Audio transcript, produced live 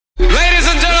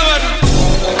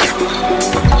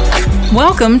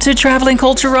Welcome to Traveling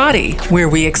Culturati, where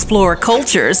we explore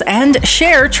cultures and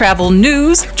share travel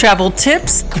news, travel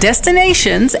tips,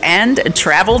 destinations, and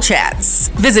travel chats.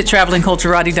 Visit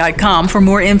travelingculturati.com for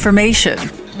more information.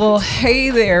 Well, hey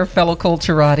there, fellow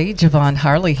Culturati. Javon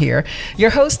Harley here,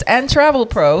 your host and travel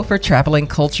pro for Traveling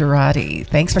Culturati.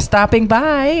 Thanks for stopping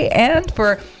by and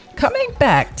for coming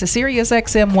back to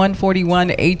SiriusXM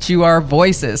 141 HUR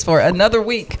Voices for another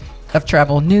week of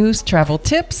travel news, travel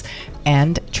tips,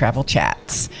 and travel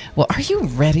chats. Well, are you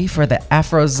ready for the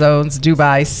Afrozone's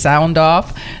Dubai sound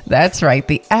off? That's right.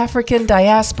 The African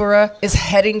diaspora is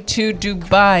heading to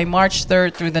Dubai March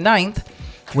 3rd through the 9th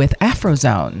with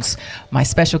Afrozones. My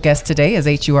special guest today is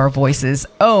HUR Voice's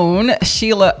own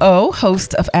Sheila O,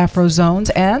 host of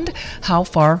Afrozones and How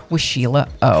Far with Sheila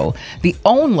O, the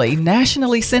only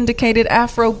nationally syndicated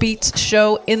Afrobeats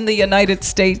show in the United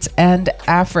States and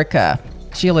Africa.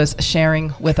 Sheila's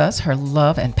sharing with us her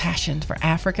love and passion for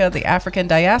Africa, the African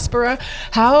diaspora,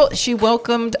 how she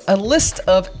welcomed a list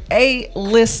of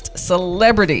A-list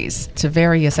celebrities to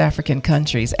various African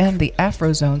countries, and the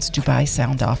Afrozone's Dubai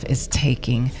Sound-Off is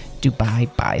taking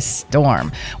Dubai by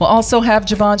storm. We'll also have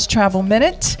Javon's Travel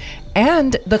Minute,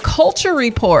 and the Culture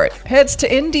Report heads to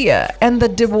India and the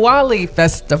Diwali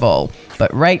Festival.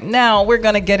 But right now, we're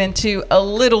going to get into a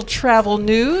little travel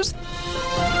news.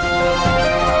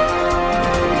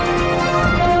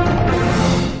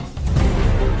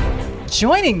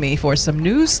 Joining me for some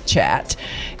news chat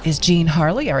is Jean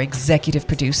Harley, our executive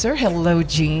producer. Hello,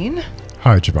 Jean.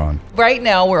 Hi, Javon. Right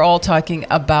now, we're all talking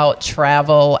about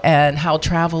travel and how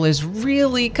travel is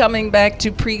really coming back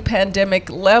to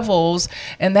pre-pandemic levels.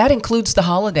 And that includes the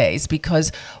holidays,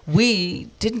 because we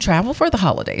didn't travel for the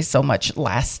holidays so much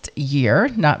last year.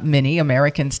 Not many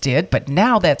Americans did, but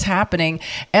now that's happening.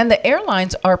 And the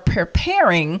airlines are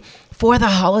preparing for the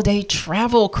holiday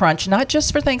travel crunch, not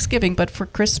just for Thanksgiving, but for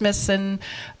Christmas and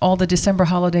all the December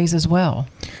holidays as well.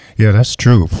 Yeah, that's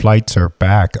true. Flights are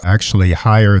back, actually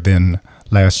higher than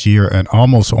last year and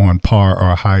almost on par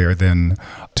or higher than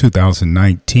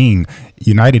 2019.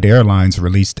 United Airlines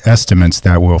released estimates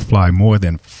that will fly more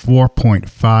than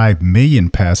 4.5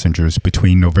 million passengers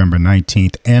between November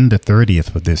 19th and the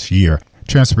 30th of this year.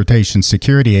 Transportation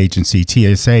Security Agency,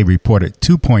 TSA, reported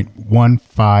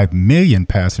 2.15 million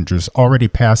passengers already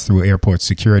passed through airport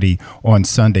security on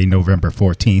Sunday, November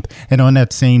 14th. And on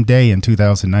that same day in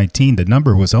 2019, the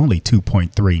number was only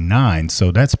 2.39.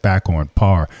 So that's back on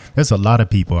par. There's a lot of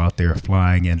people out there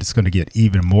flying, and it's going to get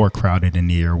even more crowded in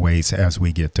the airways as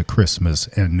we get to Christmas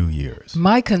and New Year's.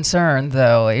 My concern,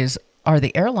 though, is, are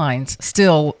the airlines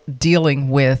still dealing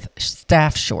with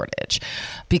staff shortage?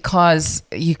 Because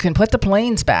you can put the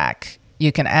planes back,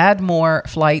 you can add more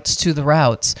flights to the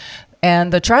routes,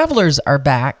 and the travelers are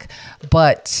back,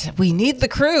 but we need the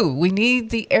crew. We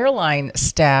need the airline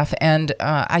staff. And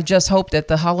I just hope that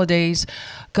the holidays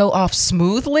go off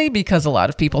smoothly, because a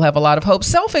lot of people have a lot of hope,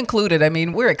 self included. I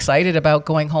mean, we're excited about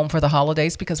going home for the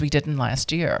holidays because we didn't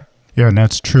last year. Yeah, and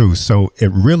that's true. So it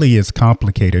really is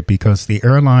complicated because the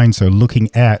airlines are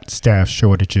looking at staff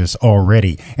shortages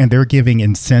already, and they're giving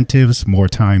incentives, more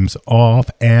times off,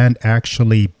 and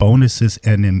actually bonuses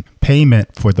and in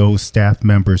payment for those staff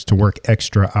members to work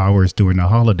extra hours during the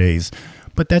holidays.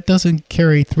 But that doesn't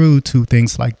carry through to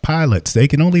things like pilots. They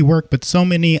can only work but so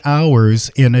many hours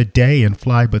in a day and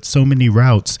fly but so many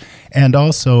routes. And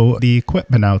also the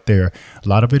equipment out there. A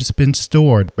lot of it has been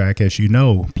stored back, as you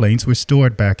know. Planes were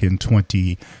stored back in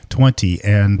 2020,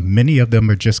 and many of them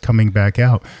are just coming back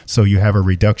out. So you have a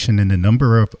reduction in the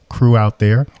number of crew out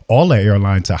there. All the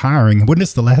airlines are hiring. When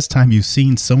is the last time you've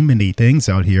seen so many things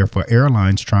out here for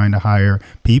airlines trying to hire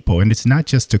people? And it's not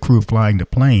just the crew flying the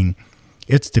plane.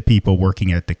 It's the people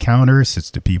working at the counters. It's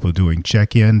the people doing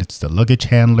check-in. It's the luggage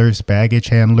handlers, baggage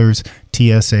handlers,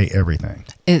 TSA, everything.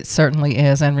 It certainly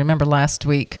is. And remember last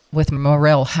week with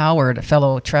Morel Howard, a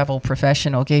fellow travel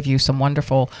professional, gave you some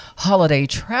wonderful holiday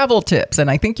travel tips. And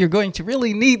I think you're going to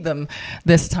really need them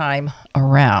this time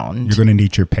around. You're going to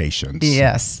need your patience.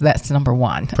 Yes, that's number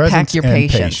one. Presence Pack your and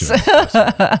patience.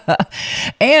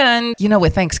 And, you know,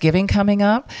 with Thanksgiving coming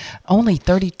up, only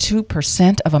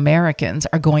 32% of Americans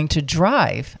are going to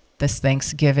drive this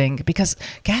Thanksgiving because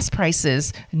gas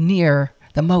prices near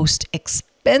the most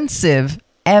expensive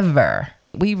ever.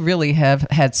 We really have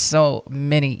had so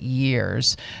many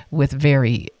years with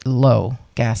very low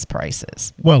gas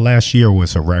prices? Well, last year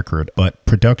was a record, but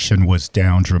production was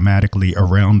down dramatically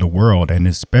around the world and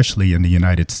especially in the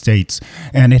United States.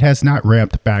 And it has not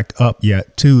ramped back up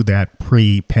yet to that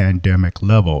pre-pandemic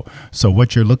level. So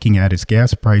what you're looking at is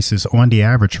gas prices on the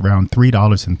average around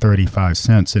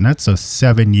 $3.35. And that's a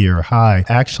 7-year high.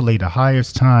 Actually, the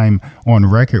highest time on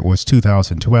record was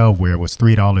 2012, where it was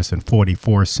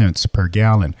 $3.44 per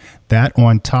gallon. That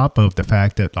on top of the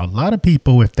fact that a lot of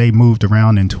people, if they moved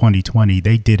around in 2020,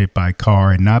 they did it by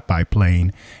car and not by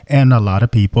plane. And a lot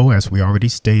of people, as we already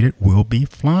stated, will be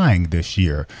flying this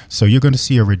year. So you're going to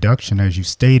see a reduction, as you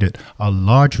stated, a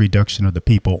large reduction of the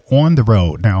people on the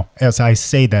road. Now, as I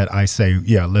say that, I say,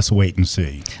 yeah, let's wait and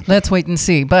see. Let's wait and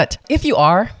see. But if you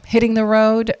are hitting the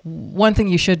road, one thing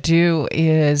you should do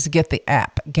is get the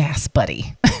app Gas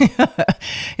Buddy.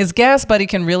 His Gas Buddy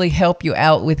can really help you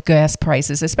out with gas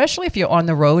prices, especially if you're on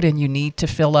the road and you need to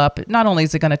fill up. Not only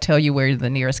is it going to tell you where the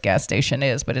nearest gas station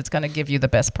is, but it's going to give you the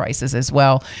best prices as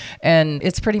well. And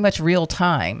it's pretty much real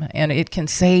time, and it can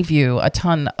save you a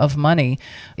ton of money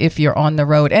if you're on the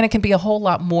road. And it can be a whole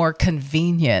lot more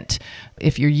convenient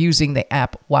if you're using the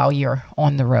app while you're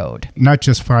on the road. Not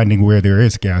just finding where there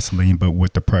is gasoline, but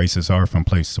what the prices are from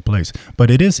place to place.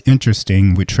 But it is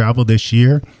interesting with travel this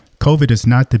year. COVID is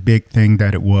not the big thing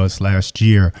that it was last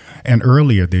year. And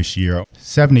earlier this year,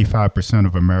 75%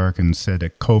 of Americans said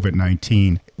that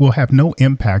COVID-19 will have no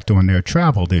impact on their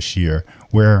travel this year,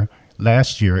 where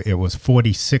last year it was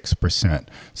 46%.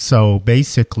 So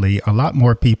basically, a lot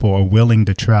more people are willing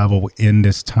to travel in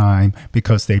this time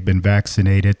because they've been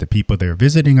vaccinated. The people they're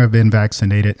visiting have been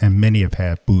vaccinated, and many have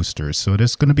had boosters. So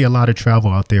there's going to be a lot of travel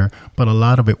out there, but a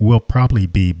lot of it will probably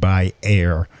be by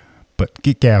air. But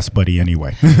get Gas Buddy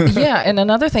anyway. Yeah, and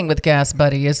another thing with Gas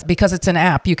Buddy is because it's an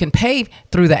app, you can pay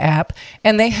through the app,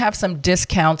 and they have some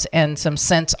discounts and some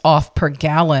cents off per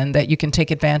gallon that you can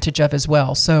take advantage of as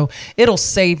well. So it'll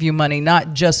save you money,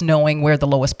 not just knowing where the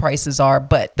lowest prices are,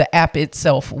 but the app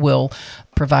itself will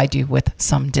provide you with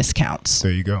some discounts.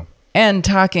 There you go. And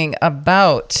talking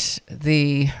about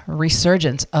the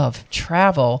resurgence of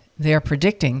travel, they're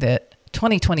predicting that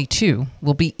 2022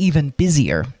 will be even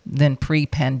busier than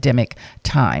pre-pandemic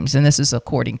times. And this is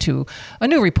according to a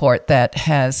new report that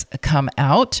has come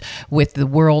out with the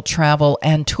World Travel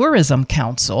and Tourism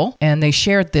Council. And they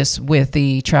shared this with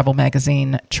the travel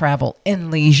magazine Travel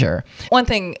and Leisure. One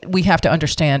thing we have to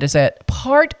understand is that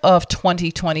part of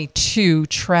 2022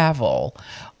 travel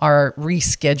are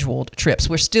rescheduled trips.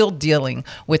 We're still dealing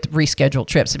with rescheduled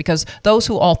trips because those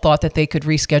who all thought that they could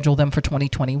reschedule them for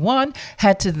 2021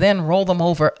 had to then roll them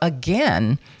over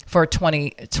again for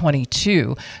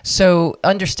 2022. So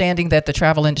understanding that the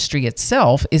travel industry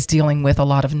itself is dealing with a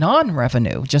lot of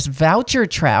non-revenue, just voucher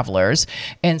travelers.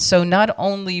 And so not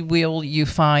only will you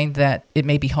find that it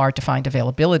may be hard to find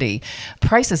availability,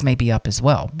 prices may be up as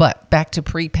well, but back to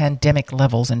pre-pandemic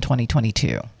levels in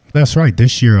 2022. That's right.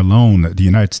 This year alone, the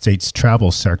United States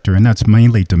travel sector, and that's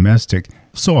mainly domestic,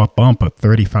 saw a bump of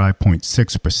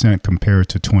 35.6% compared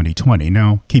to 2020.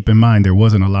 Now, keep in mind, there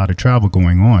wasn't a lot of travel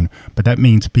going on, but that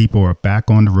means people are back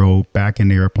on the road, back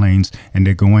in airplanes, and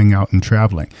they're going out and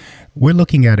traveling. We're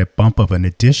looking at a bump of an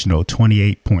additional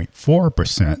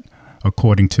 28.4%.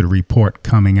 according to the report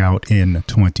coming out in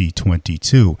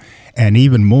 2022. And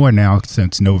even more now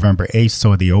since November 8th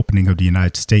saw the opening of the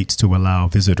United States to allow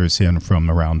visitors in from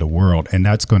around the world. And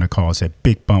that's going to cause a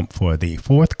big bump for the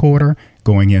fourth quarter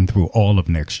going in through all of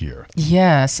next year.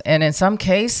 Yes. And in some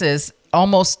cases,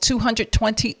 almost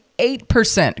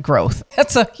 228% growth.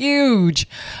 That's a huge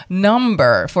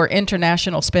number for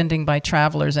international spending by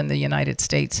travelers in the United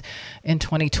States in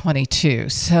 2022.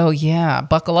 So yeah,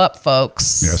 buckle up,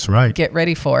 folks. That's right. Get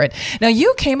ready for it. Now,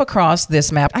 you came across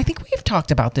this map. I think we've talked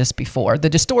about this before,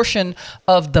 the distortion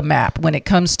of the map when it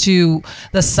comes to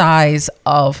the size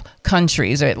of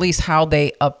countries, or at least how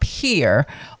they appear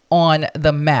on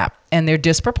the map. And they're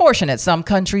disproportionate. Some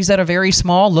countries that are very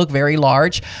small look very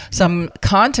large. Some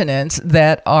continents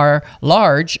that are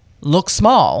large look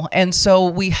small. And so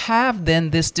we have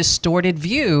then this distorted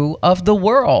view of the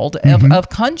world, of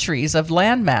countries, of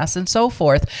landmass and so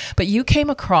forth. But you came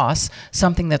across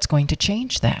something that's going to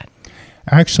change that.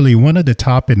 Actually, one of the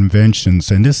top inventions,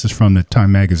 and this is from the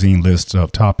Time Magazine list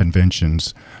of top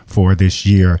inventions for this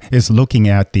year, is looking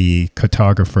at the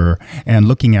cartographer and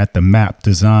looking at the map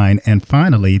design. And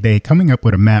finally, they're coming up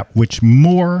with a map which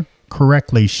more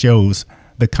correctly shows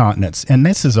the continents. And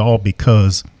this is all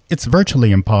because it's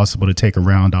virtually impossible to take a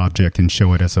round object and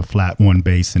show it as a flat one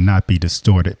base and not be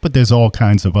distorted. But there's all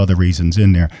kinds of other reasons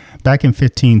in there. Back in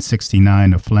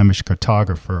 1569, a Flemish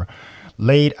cartographer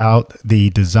laid out the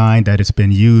design that has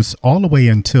been used all the way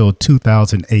until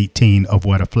 2018 of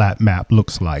what a flat map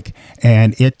looks like.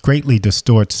 And it greatly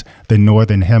distorts the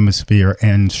northern hemisphere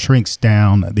and shrinks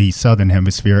down the southern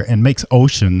hemisphere and makes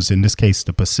oceans, in this case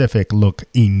the Pacific, look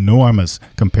enormous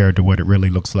compared to what it really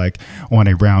looks like on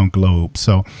a round globe.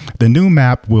 So the new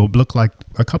map will look like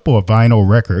a couple of vinyl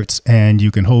records, and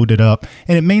you can hold it up,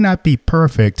 and it may not be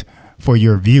perfect for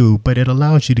your view, but it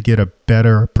allows you to get a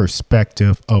better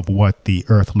perspective of what the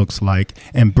Earth looks like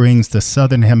and brings the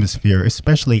southern hemisphere,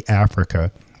 especially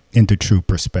Africa, into true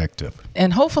perspective.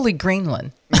 And hopefully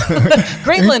Greenland.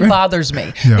 Greenland bothers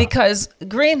me because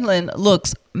Greenland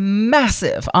looks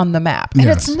massive on the map. And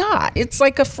it's not. It's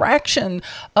like a fraction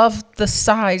of the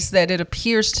size that it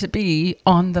appears to be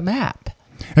on the map.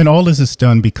 And all this is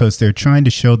done because they're trying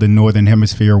to show the northern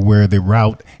hemisphere where the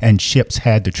route and ships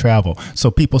had to travel.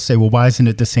 So people say, well, why isn't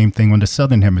it the same thing on the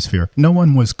southern hemisphere? No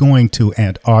one was going to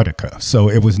Antarctica, so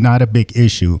it was not a big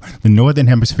issue. The northern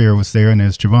hemisphere was there, and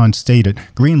as Javon stated,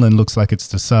 Greenland looks like it's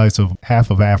the size of half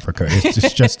of Africa.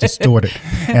 It's just distorted.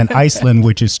 And Iceland,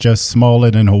 which is just smaller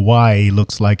than Hawaii,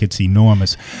 looks like it's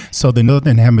enormous. So the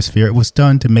northern hemisphere, it was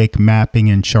done to make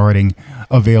mapping and charting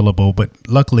available, but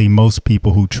luckily most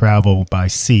people who travel by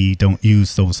sea don't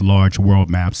use those large world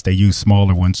maps. They use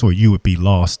smaller ones, or you would be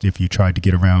lost if you tried to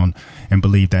get around and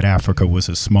believe that Africa was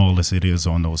as small as it is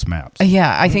on those maps.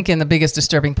 Yeah, I think the biggest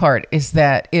disturbing part is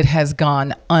that it has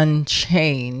gone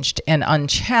unchanged and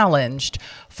unchallenged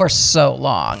for so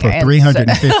long. For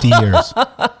 350 years.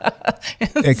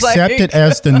 Accepted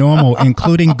as the normal,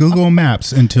 including Google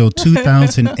Maps, until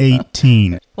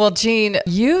 2018. Well, Gene,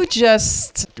 you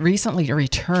just recently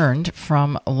returned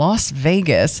from Las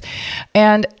Vegas.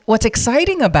 And what's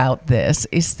exciting about this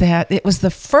is that it was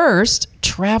the first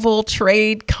travel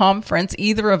trade conference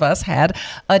either of us had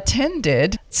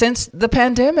attended since the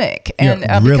pandemic. And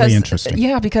really interesting.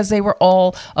 Yeah, because they were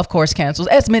all, of course, canceled,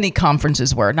 as many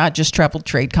conferences were, not just travel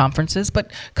trade conferences,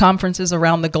 but conferences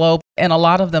around the globe. And a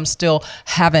lot of them still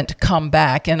haven't come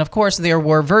back. And of course, there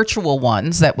were virtual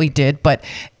ones that we did, but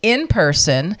in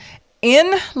person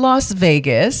in Las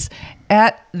Vegas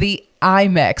at the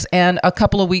IMEX. And a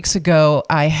couple of weeks ago,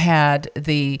 I had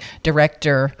the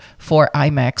director for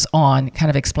IMEX on kind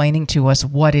of explaining to us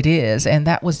what it is. And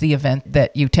that was the event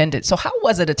that you attended. So how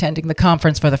was it attending the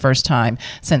conference for the first time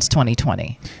since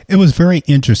 2020? It was very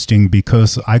interesting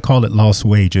because I call it Las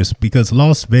Vegas, because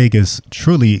Las Vegas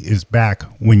truly is back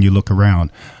when you look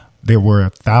around. There were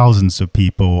thousands of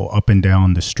people up and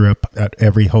down the strip at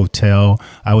every hotel.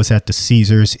 I was at the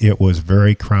Caesars. It was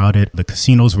very crowded. The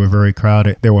casinos were very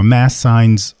crowded. There were mask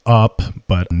signs up,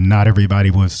 but not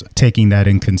everybody was taking that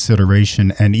in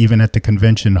consideration. And even at the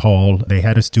convention hall, they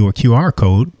had us do a QR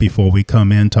code before we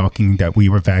come in, talking that we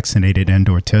were vaccinated and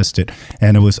or tested,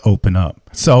 and it was open up.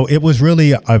 So it was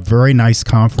really a very nice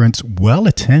conference, well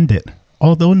attended.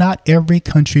 Although not every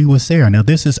country was there. Now,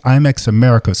 this is IMEX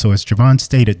America. So as Javon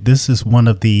stated, this is one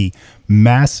of the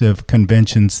massive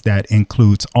conventions that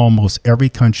includes almost every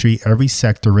country, every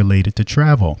sector related to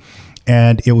travel.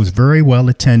 And it was very well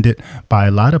attended by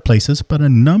a lot of places, but a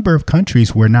number of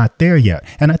countries were not there yet.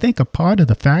 And I think a part of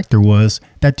the factor was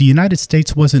that the United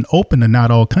States wasn't open to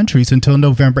not all countries until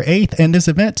November 8th, and this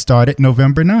event started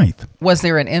November 9th. Was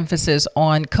there an emphasis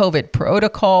on COVID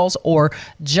protocols or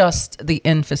just the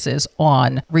emphasis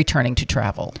on returning to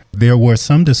travel? There was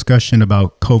some discussion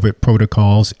about COVID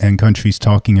protocols and countries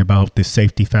talking about the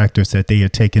safety factors that they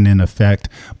had taken in effect,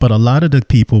 but a lot of the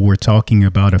people were talking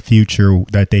about a future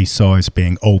that they saw as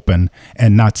being open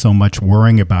and not so much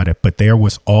worrying about it. But there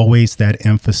was always that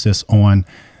emphasis on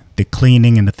the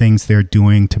cleaning and the things they're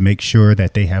doing to make sure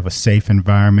that they have a safe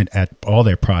environment at all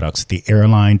their products, the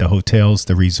airline, the hotels,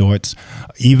 the resorts,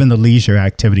 even the leisure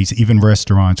activities, even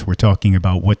restaurants. We're talking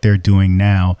about what they're doing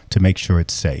now to make sure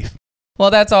it's safe. Well,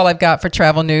 that's all I've got for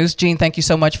travel news. Gene, thank you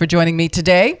so much for joining me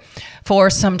today for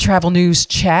some travel news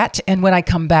chat. And when I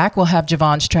come back, we'll have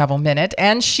Javon's Travel Minute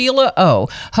and Sheila O,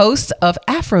 host of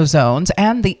Afrozones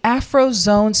and the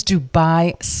Afrozones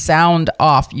Dubai Sound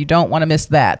Off. You don't want to miss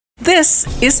that.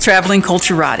 This is Traveling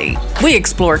Culturati. We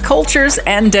explore cultures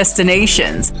and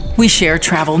destinations. We share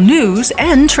travel news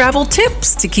and travel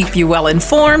tips to keep you well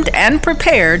informed and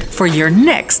prepared for your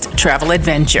next travel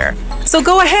adventure. So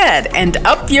go ahead and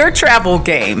up your travel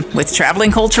game with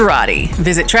Traveling Culturati.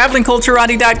 Visit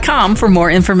travelingculturati.com for more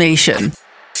information.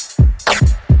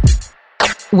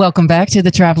 Welcome back to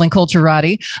the Traveling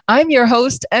Culturati. I'm your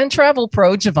host and travel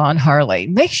pro, Javon Harley.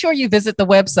 Make sure you visit the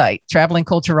website,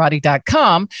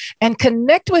 travelingculturati.com, and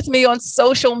connect with me on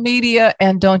social media.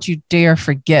 And don't you dare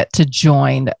forget to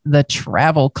join the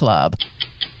Travel Club.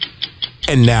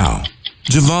 And now,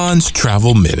 Javon's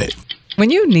Travel Minute. When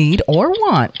you need or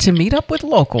want to meet up with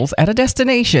locals at a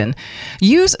destination,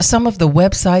 use some of the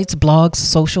websites, blogs,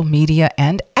 social media,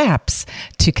 and apps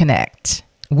to connect.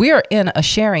 We're in a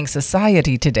sharing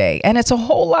society today, and it's a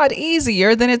whole lot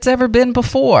easier than it's ever been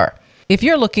before. If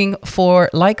you're looking for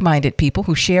like-minded people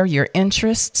who share your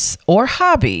interests or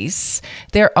hobbies,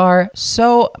 there are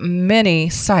so many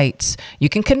sites you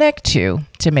can connect to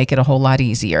make it a whole lot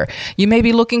easier. You may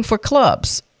be looking for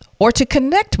clubs or to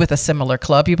connect with a similar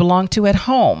club you belong to at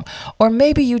home, or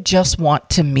maybe you just want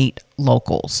to meet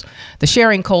locals. The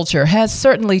sharing culture has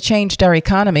certainly changed our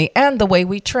economy and the way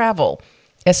we travel,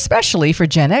 especially for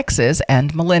Gen X's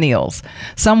and millennials.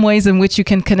 Some ways in which you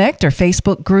can connect are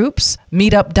Facebook groups.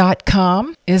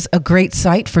 Meetup.com is a great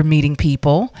site for meeting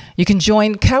people. You can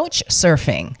join Couch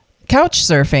Surfing. Couch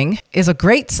Surfing is a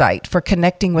great site for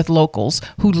connecting with locals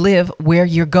who live where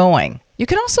you're going. You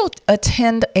can also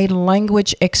attend a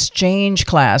language exchange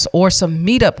class or some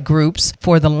meetup groups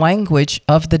for the language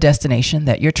of the destination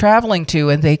that you're traveling to,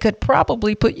 and they could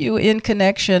probably put you in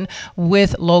connection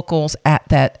with locals at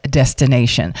that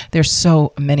destination. There's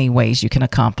so many ways you can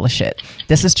accomplish it.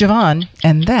 This is Javon,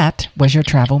 and that was your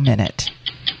Travel Minute.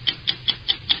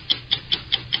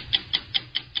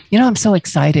 You know, I'm so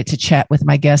excited to chat with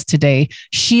my guest today,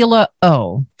 Sheila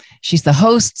O. She's the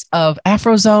host of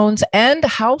Afrozones and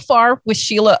How Far with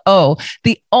Sheila O.,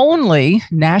 the only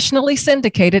nationally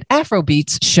syndicated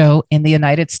Afrobeats show in the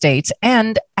United States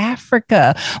and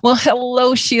Africa. Well,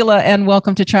 hello, Sheila, and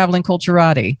welcome to Traveling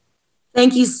Culturati.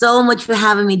 Thank you so much for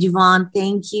having me, Javon.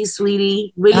 Thank you,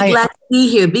 sweetie. Really glad to be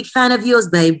here. Big fan of yours,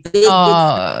 babe. Big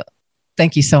fan.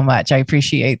 Thank you so much. I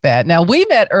appreciate that. Now, we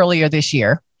met earlier this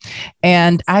year,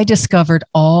 and I discovered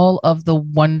all of the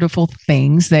wonderful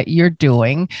things that you're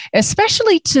doing,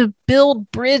 especially to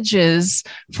build bridges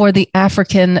for the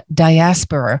African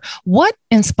diaspora. What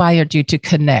inspired you to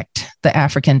connect the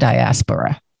African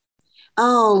diaspora?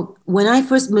 Oh, when I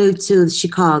first moved to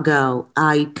Chicago,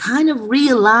 I kind of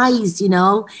realized,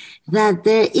 that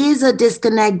there is a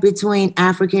disconnect between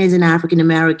Africans and African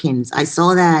Americans. I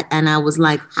saw that and I was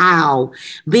like, how?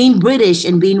 Being British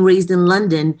and being raised in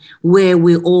London, where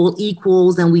we're all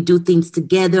equals and we do things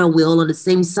together, we're all on the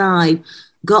same side,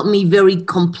 got me very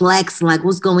complex, like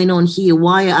what's going on here?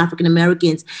 Why are African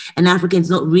Americans and Africans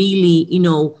not really,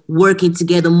 working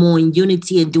together more in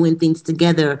unity and doing things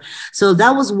together? So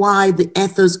that was why the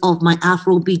ethos of my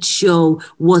Afrobeat show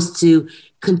was to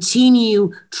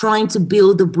continue trying to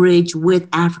build the bridge with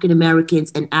African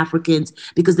Americans and Africans,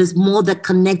 because there's more that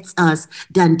connects us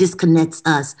than disconnects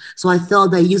us. So I felt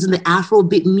that using the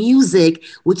Afrobeat music,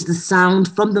 which is the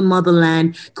sound from the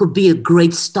motherland, could be a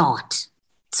great start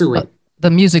to it. The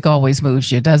music always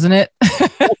moves you, doesn't it?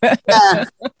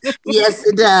 Yes,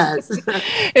 it does.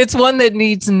 It's one that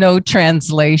needs no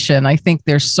translation. I think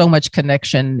there's so much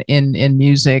connection in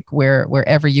music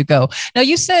wherever you go. Now,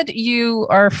 you said you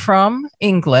are from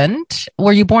England.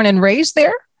 Were you born and raised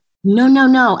there?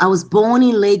 No. I was born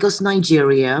in Lagos,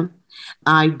 Nigeria.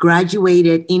 I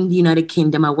graduated in the United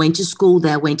Kingdom. I went to school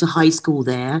there, went to high school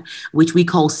there, which we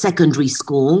call secondary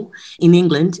school in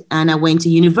England. And I went to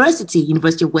University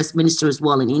of Westminster as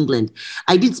well in England.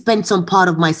 I did spend some part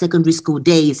of my secondary school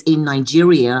days in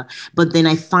Nigeria, but then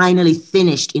I finally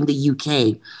finished in the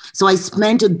UK. So I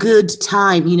spent a good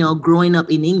time, growing up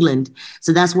in England.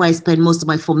 So that's where I spent most of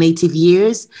my formative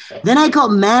years. Then I got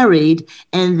married,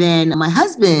 and then my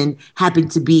husband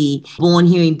happened to be born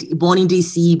in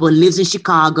DC, but lives in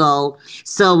Chicago.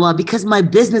 So because my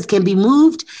business can be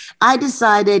moved, I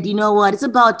decided, you know what, it's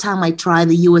about time I try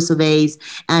the US of A's.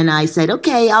 And I said,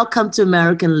 okay, I'll come to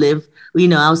America and live.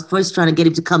 I was first trying to get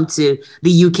him to come to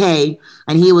the UK,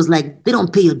 and he was like, they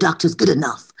don't pay your doctors good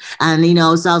enough. And,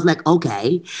 so I was like,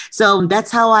 okay. So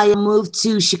that's how I moved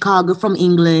to Chicago from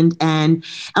England. And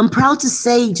I'm proud to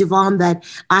say, Javon, that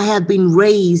I have been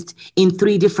raised in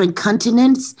 3 different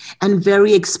continents and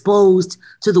very exposed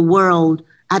to the world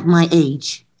at my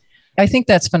age. I think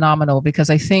that's phenomenal, because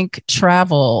I think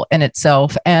travel in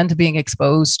itself and being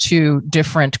exposed to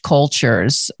different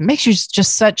cultures makes you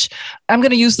just such, I'm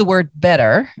going to use the word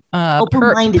better,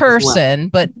 person,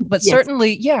 well. but yes.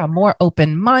 Certainly, more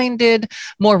open-minded,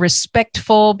 more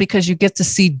respectful, because you get to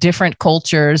see different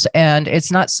cultures, and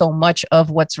it's not so much of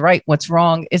what's right, what's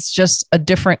wrong. It's just a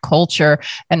different culture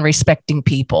and respecting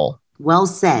people. Well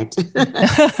said.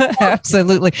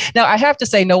 Absolutely. Now, I have to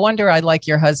say, no wonder I like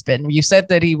your husband. You said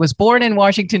that he was born in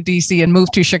Washington, D.C. and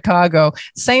moved to Chicago.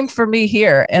 Same for me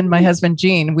here. And my husband,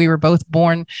 Gene, we were both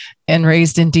born and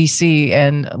raised in D.C.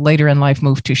 and later in life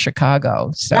moved to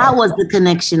Chicago. So that was the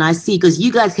connection I see, because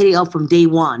you guys hit it up from day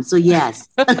one. So yes.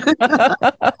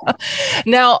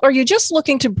 Now, are you just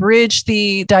looking to bridge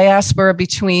the diaspora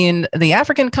between the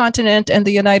African continent and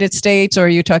the United States, or are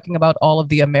you talking about all of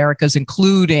the Americas,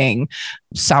 including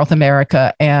South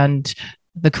America and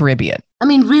the Caribbean? I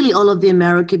mean, really all of the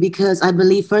America, because I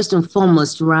believe first and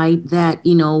foremost, right, that,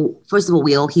 first of all,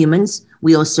 we're all humans.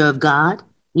 We all serve God.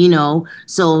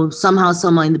 So somehow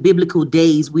in the biblical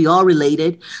days, we are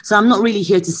related. So I'm not really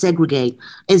here to segregate.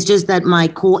 It's just that my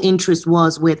core interest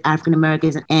was with African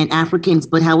Americans and Africans.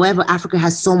 But however, Africa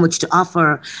has so much to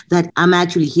offer that I'm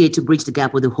actually here to bridge the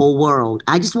gap with the whole world.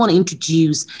 I just want to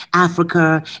introduce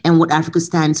Africa and what Africa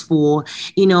stands for.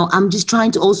 I'm just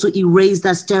trying to also erase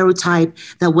that stereotype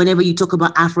that whenever you talk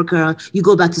about Africa, you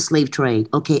go back to slave trade.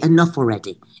 Okay, enough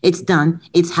already. It's done.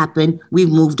 It's happened. We've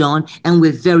moved on and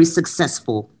we're very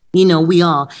successful. We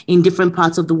are in different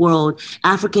parts of the world.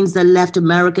 Africans that left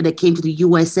America, that came to the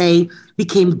USA,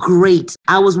 became great.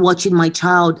 I was watching my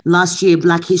child last year,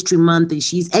 Black History Month, and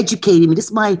she's educating me. This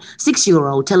is my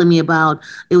 6-year-old telling me about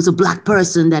it was a Black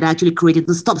person that actually created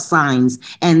the stop signs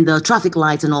and the traffic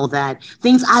lights and all that.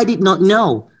 Things I did not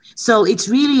know. So it's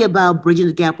really about bridging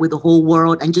the gap with the whole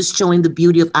world and just showing the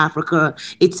beauty of Africa,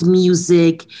 its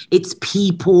music, its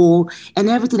people, and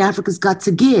everything Africa's got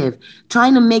to give.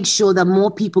 Trying to make sure that more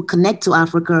people connect to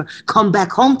Africa, come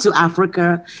back home to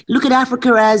Africa. Look at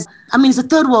Africa as, it's a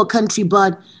third world country,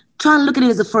 but try and look at it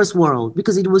as a first world,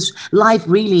 because it was life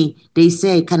really, they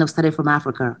say, kind of started from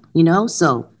Africa,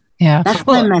 So yeah, that's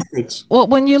my message. Well,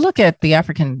 when you look at the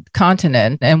African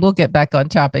continent, and we'll get back on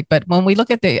topic, but when we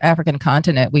look at the African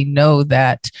continent, we know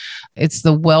that it's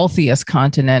the wealthiest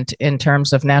continent in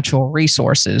terms of natural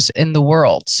resources in the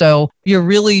world. So you're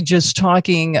really just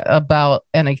talking about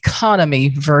an economy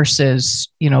versus,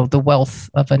 the wealth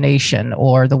of a nation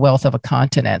or the wealth of a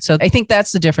continent. So I think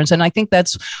that's the difference. And I think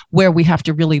that's where we have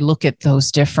to really look at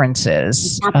those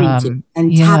differences. Tap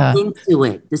into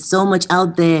it. There's so much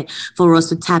out there for us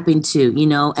to tap into,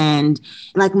 and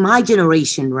like my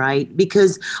generation, right?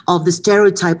 Because of the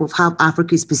stereotype of how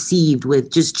Africa is perceived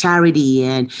with just charity.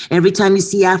 And every time you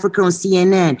see Africa on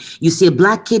CNN, you see a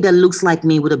Black kid that looks like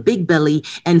me with a big belly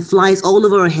and flies all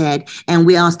over her head, and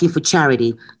we're asking for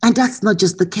charity. And that's not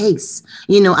just the case.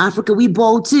 Africa, we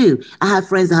bold too. I have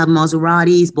friends that have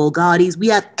Maseratis, Bulgattis. We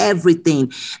have everything.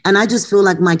 And I just feel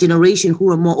like my generation who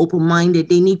are more open-minded,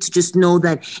 they need to just know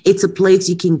that it's a place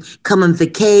you can come and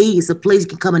vacay. It's a place you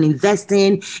can come and invest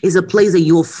in. It's a place that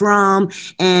you're from.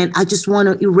 And I just want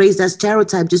to erase that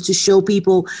stereotype just to show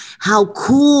people how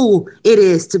cool it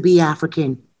is to be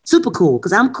African. Super cool,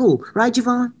 because I'm cool. Right,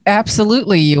 Javon?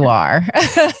 Absolutely, you are.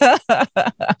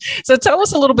 So tell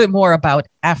us a little bit more about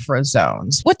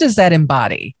Afrozones. What does that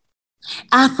embody?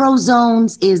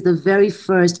 Afrozones is the very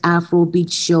first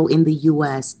Afrobeat show in the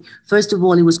US. First of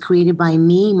all, it was created by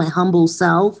me, my humble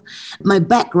self. My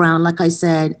background, like I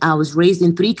said, I was raised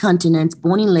in 3 continents,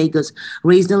 born in Lagos,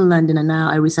 raised in London, and now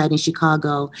I reside in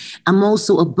Chicago. I'm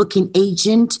also a booking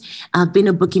agent. I've been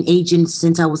a booking agent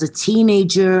since I was a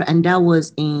teenager, and that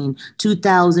was in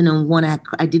 2001.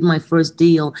 I did my first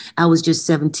deal. I was just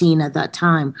 17 at that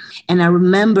time. And I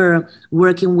remember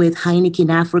working with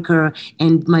Heineken Africa,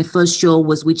 and my first show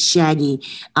was with Shaggy.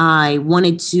 I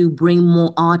wanted to bring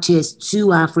more artists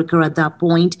to Africa at that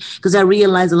point, because I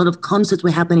realized a lot of concerts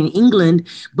were happening in England,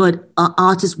 but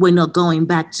artists were not going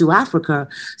back to Africa.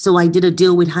 So I did a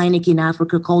deal with Heineken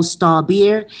Africa called Star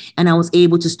Beer, and I was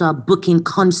able to start booking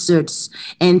concerts.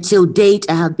 And till date,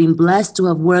 I have been blessed to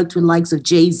have worked with likes of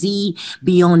Jay-Z,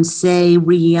 Beyonce,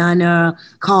 Rihanna,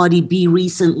 Cardi B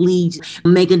recently,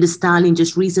 Megan Thee Stallion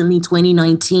just recently,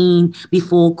 2019,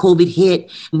 before COVID hit,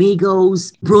 Migos,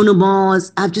 Bruno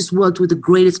Mars. I've just worked with the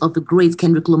greatest of the greats,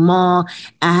 Kendrick Lamar.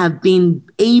 I have been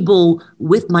able,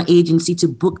 with my agency, to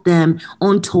book them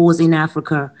on tours in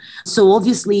Africa. So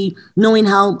obviously, knowing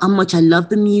how much I love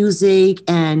the music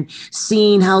and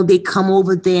seeing how they come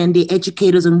over there and they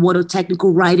educate us on what a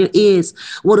technical writer is,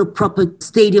 what a proper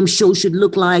stadium show should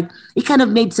look like, it kind of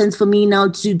made sense for me now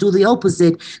to do the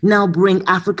opposite, now bring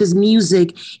Africa's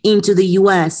music into the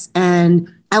US.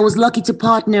 And I was lucky to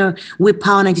partner with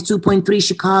Power 92.3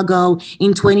 Chicago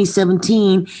in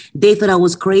 2017. They thought I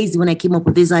was crazy when I came up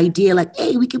with this idea, like,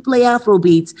 hey, we could play Afro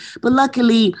beats. But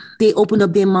luckily, they opened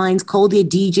up their minds, called their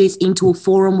DJs into a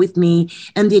forum with me,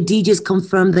 and their DJs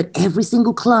confirmed that every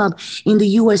single club in the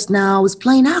US now is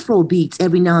playing Afro beats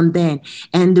every now and then.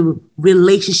 And the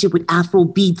relationship with Afro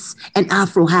beats and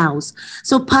Afro house.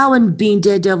 So Power, being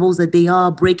daredevils that they are,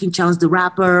 breaking Chance the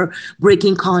Rapper,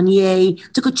 breaking Kanye,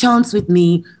 took a chance with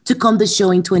me took on the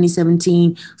show in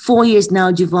 2017. 4 years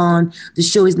now, Javon. The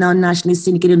show is now nationally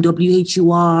syndicated on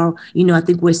WHUR. I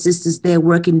think we're sisters there,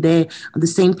 working there on the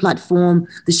same platform.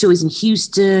 The show is in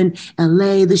Houston,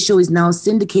 LA. The show is now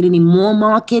syndicated in more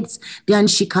markets than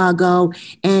Chicago.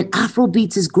 And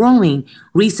Afrobeats is growing.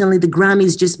 Recently, the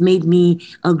Grammys just made me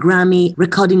a Grammy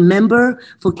recording member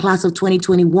for class of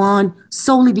 2021,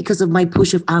 solely because of my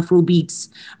push of Afrobeats.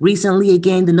 Recently,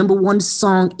 again, the number one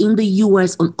song in the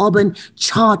US on Urban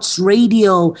Charts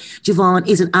Radio, Javon,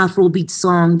 is an Afrobeat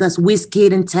song. That's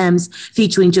Wizkid and Tems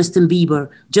featuring Justin Bieber.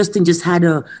 Justin just had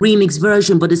a remix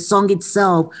version, but the song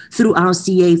itself through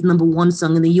RCA is number one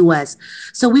song in the US.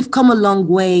 So we've come a long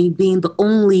way being the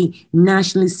only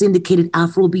nationally syndicated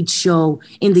Afrobeat show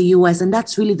in the US. And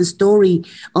that's really the story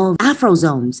of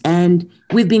Afrozones. And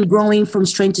we've been growing from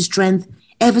strength to strength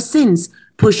ever since,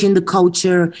 pushing the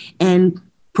culture and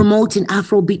promoting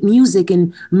Afrobeat music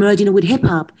and merging it with hip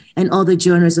hop and other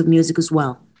genres of music as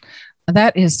well.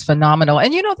 That is phenomenal.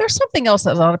 And, there's something else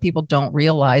that a lot of people don't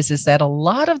realize is that a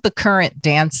lot of the current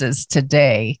dances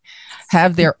today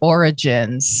have their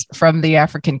origins from the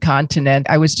African continent.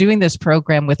 I was doing this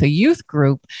program with a youth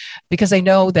group because I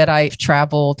know that I've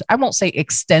traveled, I won't say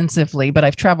extensively, but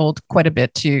I've traveled quite a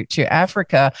bit to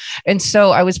Africa. And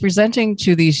so I was presenting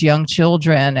to these young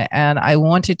children and I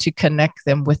wanted to connect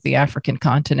them with the African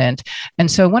continent. And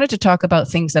so I wanted to talk about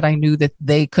things that I knew that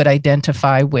they could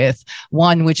identify with.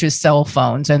 One, which is cell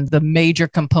phones, and the major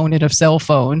component of cell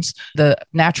phones, the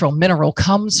natural mineral,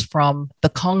 comes from the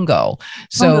Congo.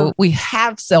 So we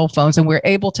have cell phones and we're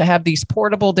able to have these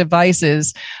portable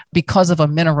devices because of a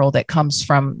mineral that comes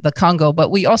from the Congo. But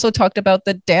we also talked about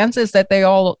the dances that they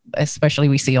all, especially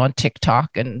we see on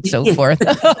TikTok and so forth.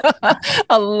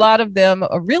 A lot of them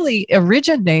really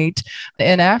originate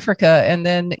in Africa. And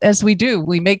then as we do,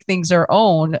 we make things our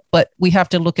own, but we have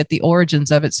to look at the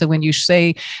origins of it. So when you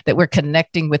say that we're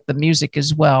connecting with the music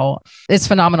as well, it's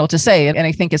phenomenal to say. And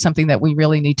I think it's something that we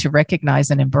really need to recognize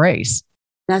and embrace.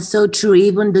 That's so true.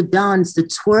 Even the dance, the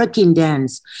twerking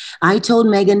dance. I told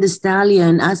Megan Thee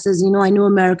Stallion, I says, I know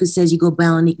America says you go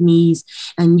bionic knees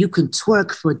and you can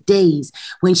twerk for days.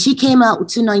 When she came out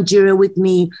to Nigeria with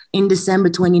me in December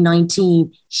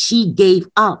 2019, she gave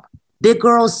up. The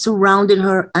girls surrounded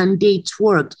her and they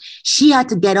twerked. She had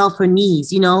to get off her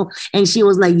knees, and she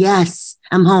was like, yes,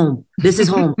 I'm home. This is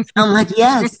home. I'm like,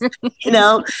 yes,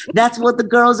 that's what the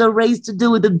girls are raised to do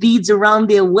with the beads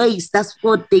around their waist. That's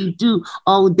what they do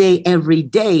all day, every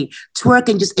day. Twerk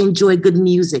and just enjoy good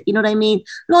music. You know what I mean?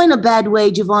 Not in a bad way,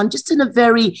 Javon, just in a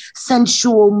very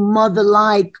sensual,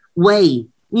 mother-like way,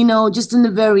 just in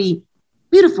a very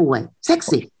beautiful way,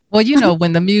 sexy. Well,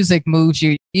 when the music moves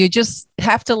you, you just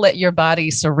have to let your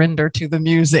body surrender to the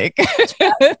music.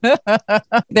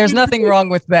 There's nothing wrong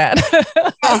with that.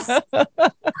 Yes.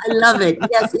 I love it.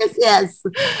 Yes, yes, yes.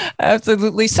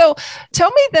 Absolutely. So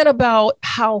tell me then about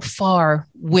How Far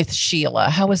with Sheila.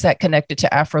 How is that connected to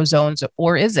Afrozones,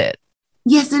 or is it?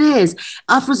 Yes, it is.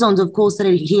 Afrozones, of course,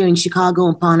 started here in Chicago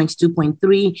on Power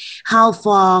 92.3. How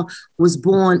Far was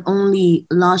born only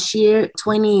last year,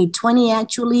 2020,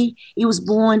 actually, he was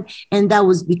born. And that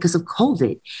was because of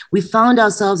COVID. We found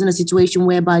ourselves in a situation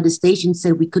whereby the station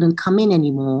said we couldn't come in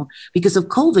anymore because of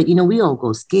COVID. We all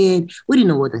go scared. We didn't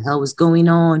know what the hell was going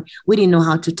on. We didn't know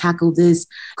how to tackle this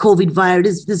COVID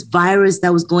virus, this virus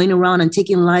that was going around and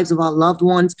taking lives of our loved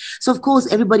ones. So, of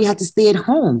course, everybody had to stay at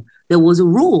home. There was a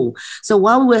rule. So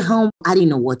while we were home, I didn't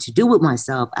know what to do with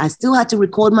myself. I still had to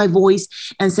record my voice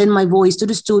and send my voice to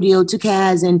the studio, to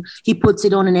Kaz, and he puts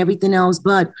it on and everything else.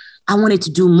 But I wanted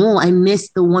to do more. I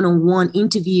missed the one-on-one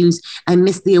interviews. I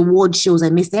missed the award shows. I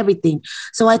missed everything.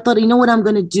 So I thought, you know what I'm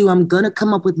going to do? I'm going to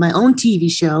come up with my own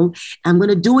TV show. I'm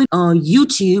going to do it on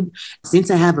YouTube. Since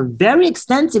I have a very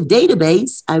extensive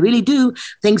database, I really do,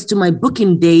 thanks to my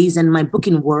booking days and my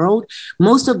booking world.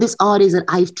 Most of these artists that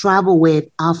I've traveled with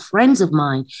are friends of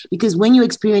mine, because when you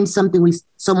experience something with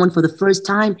someone for the first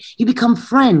time, you become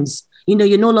friends.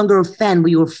 You're no longer a fan, but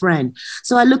you're a friend.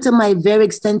 So I looked at my very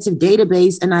extensive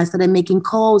database and I started making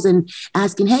calls and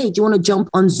asking, hey, do you want to jump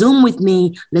on Zoom with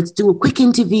me? Let's do a quick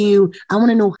interview. I want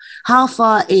to know, how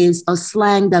far is a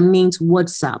slang that means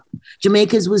what's up?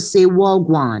 Jamaicans would say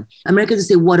wagwan. Americans would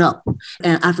say what up.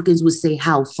 And Africans would say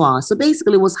how far. So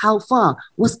basically it was how far?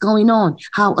 What's going on?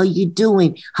 How are you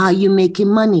doing? How are you making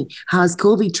money? How's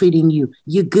COVID treating you?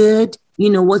 You good?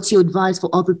 What's your advice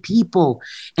for other people?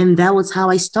 And that was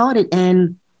how I started.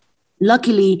 And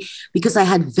luckily, because I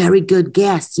had very good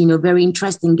guests, very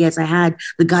interesting guests. I had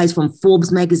the guys from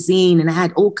Forbes magazine, and I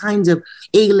had all kinds of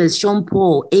A-list, Sean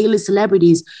Paul, A-list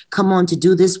celebrities come on to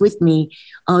do this with me.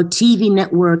 A TV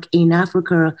network in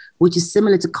Africa, which is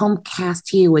similar to Comcast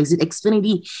here, or is it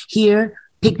Xfinity here,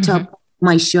 picked up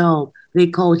my show. They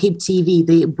call Hip TV.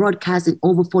 They broadcast in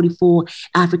over 44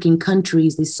 African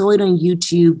countries. They saw it on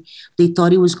YouTube. They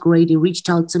thought it was great. They reached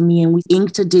out to me and we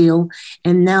inked a deal.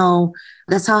 And now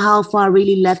that's how far I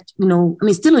really left,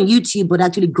 still on YouTube, but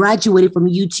actually graduated from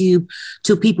YouTube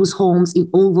to people's homes in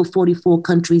over 44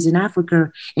 countries in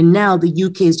Africa. And now the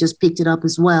UK has just picked it up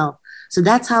as well. So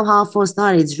that's how I first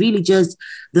started. It's really just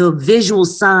the visual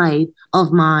side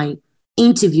of my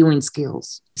interviewing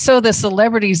skills. So the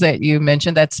celebrities that you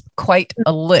mentioned, that's quite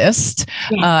a list.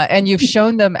 Yes. And you've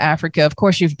shown them Africa. Of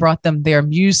course, you've brought them there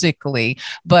musically.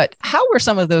 But how were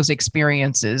some of those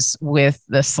experiences with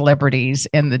the celebrities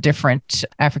in the different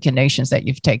African nations that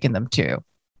you've taken them to?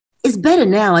 It's better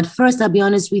now. At first, I'll be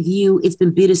honest with you, it's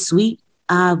been bittersweet.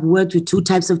 I've worked with two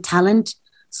types of talent.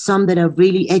 Some that are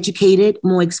really educated,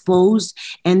 more exposed,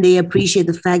 and they appreciate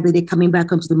the fact that they're coming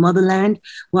back onto the motherland,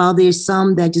 while there's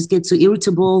some that just get so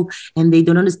irritable and they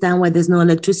don't understand why there's no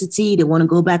electricity. They want to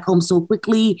go back home so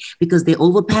quickly because they're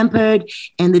over pampered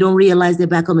and they don't realize they're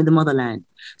back home in the motherland.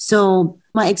 So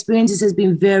my experiences has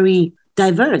been very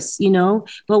diverse,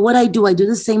 but what I do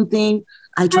the same thing.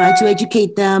 I try to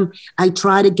educate them. I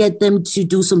try to get them to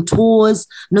do some tours,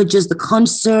 not just the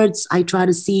concerts. I try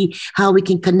to see how we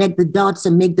can connect the dots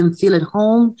and make them feel at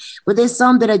home. But there's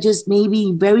some that are just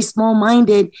maybe very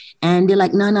small-minded and they're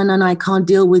like, no, I can't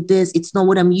deal with this. It's not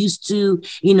what I'm used to.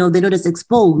 They're not as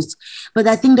exposed. But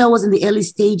I think that was in the early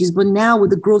stages. But now with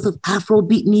the growth of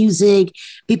Afrobeat music,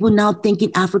 people now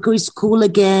thinking Africa is cool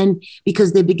again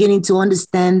because they're beginning to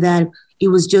understand that it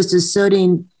was just a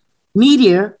certain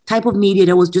type of media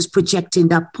that was just projecting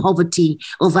that poverty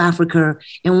of Africa.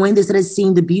 And when they started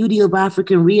seeing the beauty of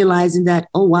Africa and realizing that,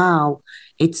 oh, wow,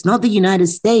 it's not the United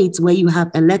States where you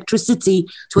have electricity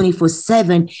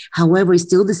 24/7. However, it's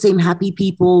still the same happy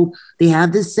people. They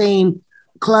have the same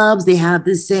clubs. They have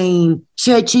the same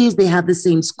churches. They have the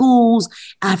same schools.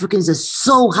 Africans are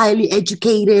so highly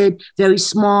educated, very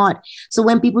smart. So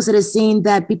when people started seeing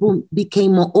that, people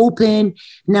became more open.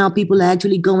 Now people are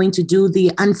actually going to do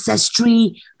the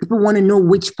ancestry. People want to know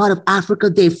which part of Africa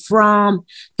they're from.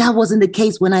 That wasn't the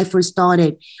case when I first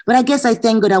started. But I guess I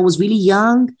thank God I was really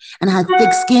young and I had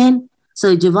thick skin.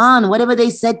 So JaVonne, whatever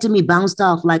they said to me bounced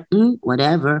off like,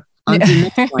 whatever.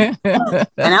 Next one. And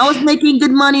I was making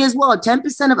good money as well,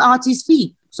 10% of artists'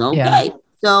 fee. So, okay. Yeah.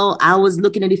 So I was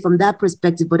looking at it from that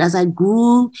perspective. But as I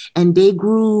grew and they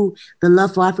grew, the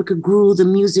love for Africa grew, the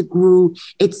music grew.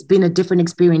 It's been a different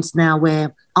experience now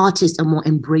where artists are more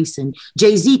embracing.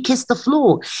 Jay-Z kissed the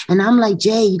floor. And I'm like,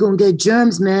 Jay, you're going to get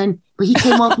germs, man. But he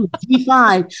came off with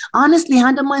G5. Honestly,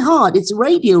 hand on my heart. It's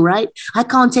radio, right? I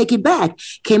can't take it back.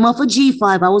 Came off of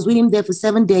G5. I was with him there for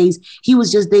 7 days. He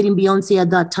was just dating Beyonce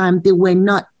at that time. They were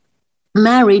not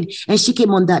married. And she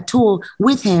came on that tour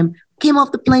with him. Came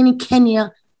off the plane in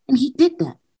Kenya. And he did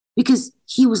that because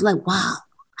he was like, wow,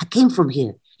 I came from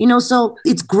here. So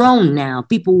it's grown now.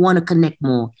 People want to connect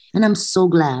more. And I'm so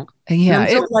glad. Yeah, I'm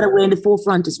so glad we're in the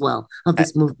forefront as well of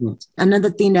this movement. Another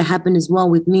thing that happened as well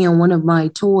with me on one of my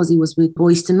tours, it was with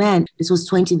Boyz II Men. This was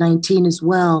 2019 as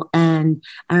well. And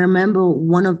I remember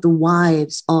one of the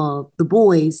wives of the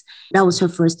boys, that was her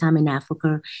first time in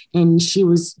Africa. And she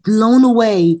was blown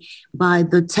away by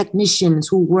the technicians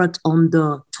who worked on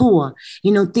the tour.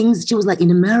 Things, she was like,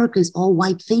 in America, it's all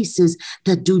white faces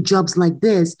that do jobs like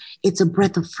this. It's a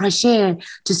breath of fresh air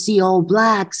to see all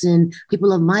Blacks and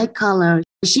people of my color.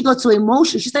 She got so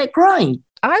emotional. She started crying.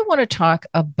 I want to talk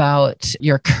about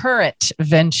your current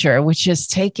venture, which is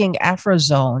taking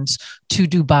Afrozones to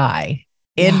Dubai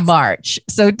in March.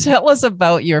 So tell us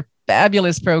about your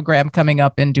fabulous program coming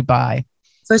up in Dubai.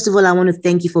 First of all, I want to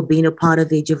thank you for being a part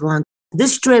of it, JaVonne.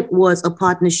 This trip was a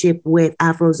partnership with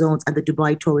Afrozones and the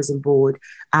Dubai Tourism Board.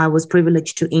 I was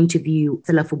privileged to interview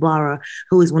Stella Fubara,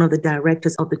 who is one of the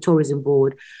directors of the Tourism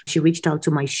Board. She reached out to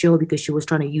my show because she was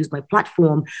trying to use my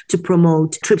platform to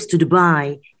promote trips to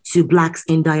Dubai to Blacks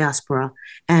in diaspora.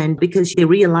 And because they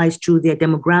realized through their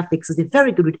demographics, they're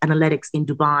very good with analytics in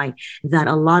Dubai, that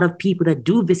a lot of people that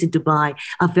do visit Dubai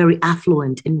are very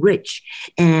affluent and rich.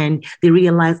 And they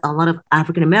realize a lot of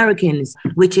African Americans,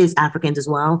 which is Africans as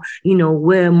well,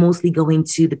 we're mostly going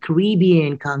to the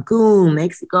Caribbean, Cancun,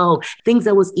 Mexico, things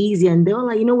that was easy. And they were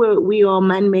like, we are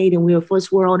man-made and we're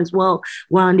first world as well.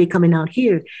 Why aren't they coming out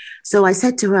here? So I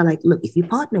said to her, like, look, if you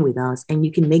partner with us and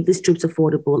you can make these trips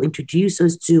affordable, introduce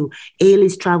us to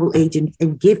A-list travel agents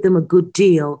and give them a good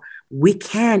deal, we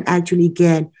can actually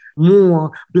get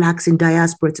more Blacks in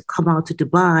diaspora to come out to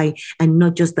Dubai and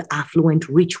not just the affluent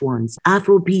rich ones.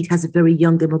 Afrobeat has a very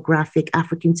young demographic.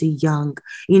 Africans are young,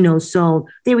 so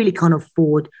they really can't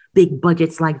afford big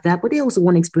budgets like that, but they also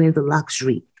want to experience the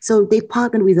luxury. So they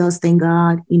partnered with us, thank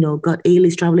God, got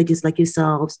A-list travel agents like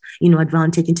yourselves,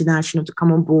 Advantage International to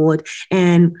come on board.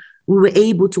 And we were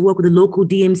able to work with the local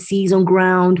DMCs on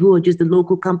ground, who are just the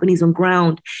local companies on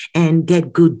ground, and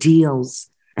get good deals.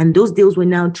 And those deals were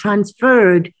now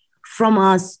transferred from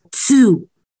us to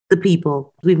the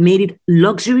people. We've made it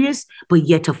luxurious, but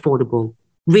yet affordable,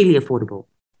 really affordable.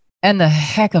 And a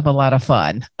heck of a lot of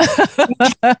fun.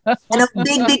 And a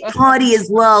big party as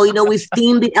well. We've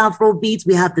themed the Afro beats.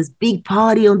 We have this big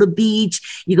party on the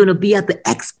beach. You're going to be at the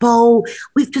expo.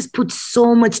 We've just put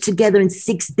so much together in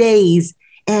 6 days.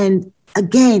 And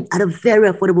again, at a very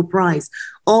affordable price.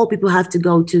 All people have to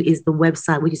go to is the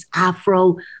website, which is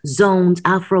Afro Zones,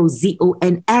 Afro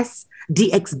ZONS,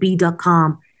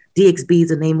 DXB.com. DXB is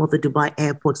the name of the Dubai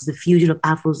airport. It's the fusion of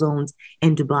Afro Zones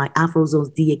and Dubai,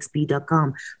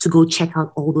 AfroZonesDXB.com, to go check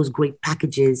out all those great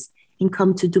packages and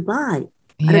come to Dubai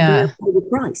at a very affordable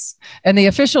price. And the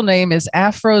official name is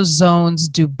Afro Zones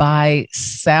Dubai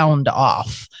Sound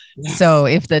Off. Yes. So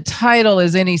if the title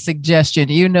is any suggestion,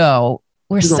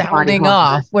 we're sounding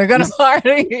off. We're going to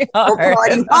party hard.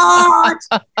 Party hard.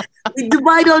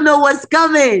 Dubai don't know what's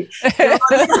coming.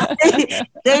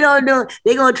 They don't know.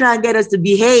 They're going to try and get us to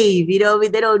behave.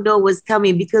 They don't know what's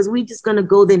coming because we're just going to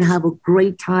go there and have a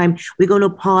great time. We're going to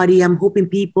party. I'm hoping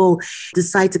people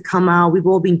decide to come out. We've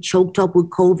all been choked up with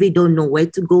COVID, don't know where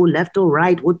to go, left or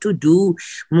right, what to do.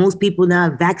 Most people now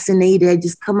are vaccinated.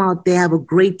 Just come out there, have a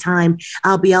great time.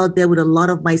 I'll be out there with a lot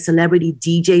of my celebrity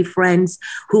DJ friends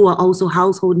who are also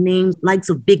household names, likes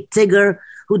of Big Tigger,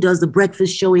 who does the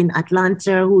breakfast show in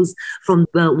Atlanta, who's from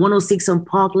 106 on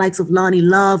Park, likes of Lonnie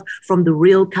Love, from The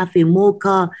Real Cafe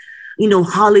Mocha,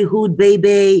 Hollywood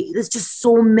Baby. There's just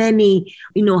so many,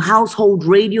 household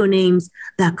radio names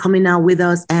that are coming out with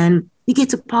us, and you get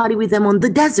to party with them on the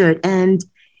desert. And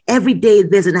every day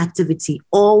there's an activity.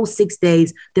 All 6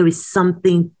 days, there is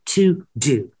something to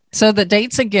do. So the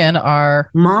dates again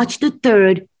are March the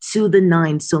 3rd to the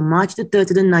 9th. So March the 3rd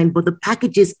to the 9th, but the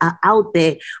packages are out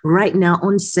there right now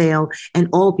on sale. And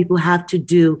all people have to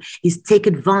do is take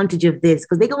advantage of this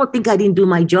because they're going to think I didn't do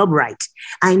my job right.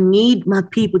 I need my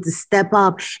people to step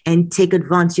up and take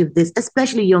advantage of this,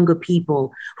 especially younger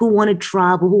people who want to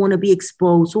travel, who want to be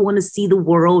exposed, who want to see the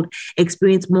world,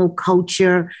 experience more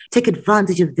culture. Take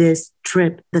advantage of this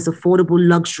trip. That's affordable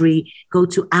luxury. Go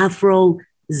to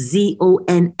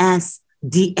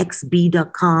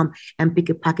AfroZonsDXB.com and pick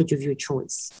a package of your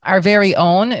choice. Our very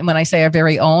own, and when I say our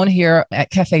very own here at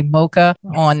Cafe Mocha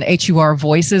on HUR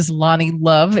Voices, Lonnie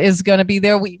Love is going to be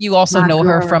there. You also know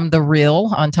her from The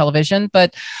Real on television,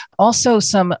 but also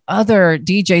some other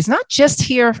DJs, not just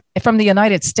here from the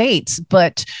United States,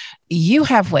 but you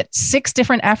have 6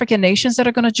 different African nations that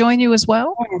are going to join you as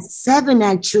well? 7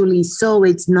 actually. So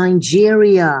it's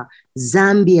Nigeria,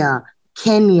 Zambia,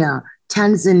 Kenya,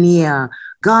 Tanzania,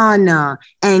 Ghana,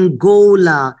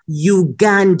 Angola,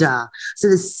 Uganda. So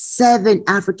the 7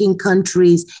 African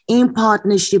countries in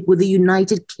partnership with the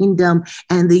United Kingdom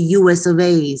and the US of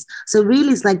A. So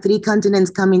really it's like 3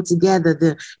 continents coming together,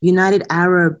 the United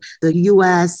Arab, the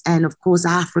US, and of course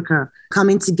Africa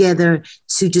coming together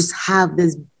to just have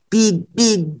this big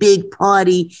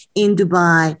party in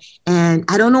Dubai. And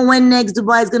I don't know when next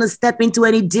Dubai is going to step into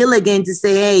any deal again to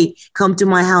say, hey, come to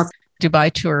my house.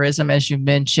 Dubai Tourism, as you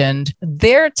mentioned,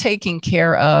 they're taking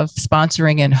care of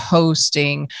sponsoring and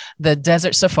hosting the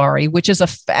Desert Safari, which is a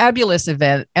fabulous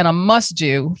event and a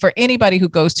must-do for anybody who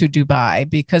goes to Dubai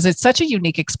because it's such a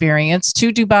unique experience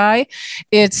to Dubai.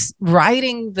 It's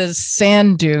riding the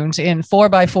sand dunes in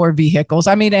 4x4 vehicles.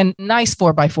 I mean, and nice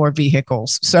 4x4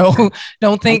 vehicles. So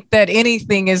don't think that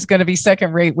anything is going to be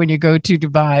second rate when you go to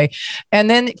Dubai. And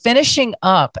then finishing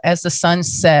up as the sun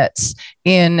sets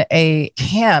in a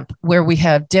camp where we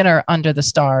have dinner under the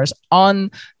stars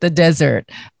on the desert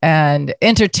and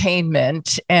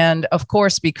entertainment. And of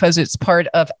course, because it's part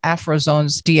of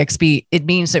Afrozones DXB, it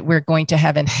means that we're going to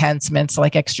have enhancements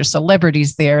like extra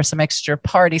celebrities there, some extra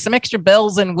parties, some extra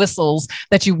bells and whistles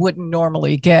that you wouldn't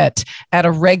normally get at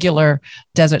a regular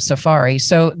desert safari.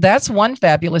 So that's one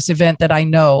fabulous event that I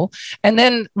know. And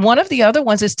then one of the other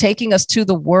ones is taking us to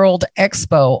the World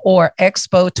Expo or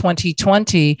Expo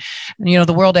 2020.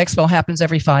 The World Expo happens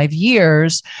every 5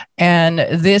 years. And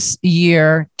this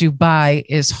year, Dubai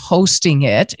is hosting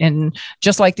it. And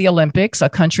just like the Olympics, a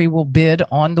country will bid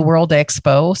on the World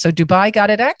Expo. So Dubai got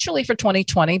it actually for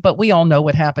 2020, but we all know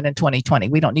what happened in 2020.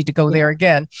 We don't need to go there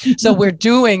again. So we're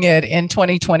doing it in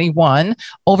 2021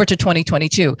 over to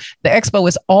 2022. The expo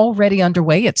is already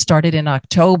underway. It started in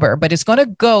October, but it's going to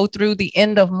go through the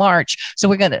end of March. So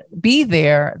we're going to be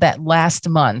there that last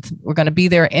month. We're going to be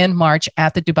there in March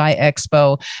at the Dubai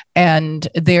Expo, and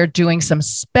they're doing some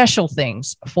special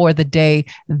things for the day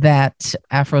that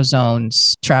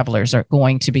Afrozone's travelers are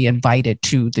going to be invited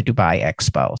to the Dubai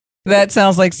Expo. That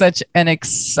sounds like such an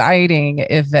exciting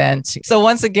event. So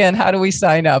once again, how do we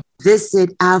sign up?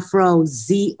 Visit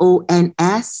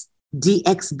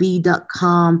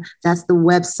AfroZonsDXB.com. That's the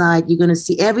website. You're going to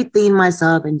see everything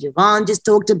myself and Javon just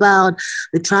talked about.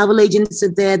 The travel agents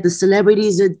are there. The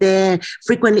celebrities are there.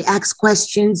 Frequently asked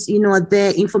questions, are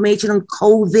there. Information on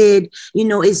COVID,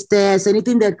 is there. So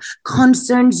anything that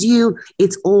concerns you,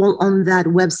 it's all on that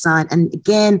website. And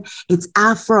again, it's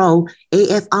Afro,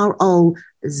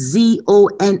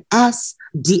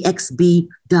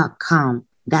 AfroZonsDXB.com.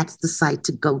 That's the site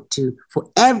to go to for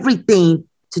everything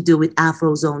to do with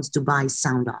Afrozone's Dubai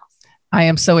Sound Off. I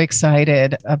am so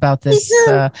excited about this.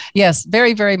 Yes,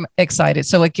 very, very excited.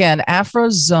 So again,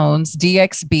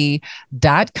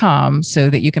 AfroZonsDXB.com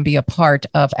so that you can be a part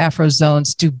of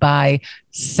Afrozone's Dubai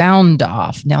Sound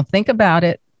Off. Now think about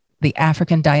it. The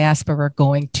African diaspora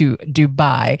going to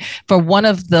Dubai for one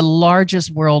of the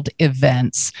largest world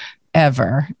events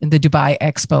ever, the Dubai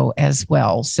Expo as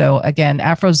well. So again,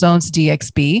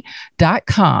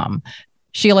 AfroZonsDXB.com.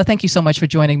 Sheila, thank you so much for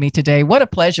joining me today. What a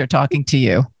pleasure talking to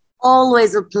you.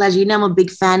 Always a pleasure. I'm a big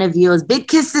fan of yours. Big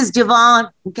kisses, Javon.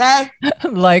 Okay?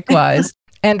 Likewise.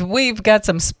 And we've got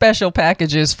some special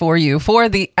packages for you for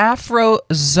the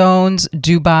Afrozone's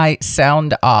Dubai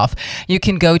Sound Off. You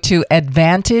can go to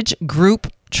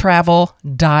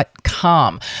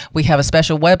AdvantageGroupTravel.com. We have a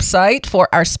special website for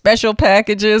our special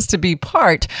packages to be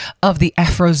part of the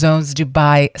Afrozone's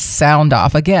Dubai Sound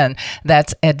Off. Again,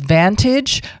 that's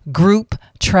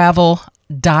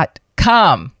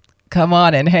AdvantageGroupTravel.com. Come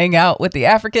on and hang out with the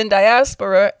African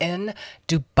diaspora in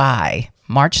Dubai,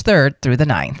 March 3rd through the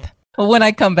 9th. When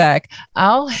I come back,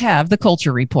 I'll have the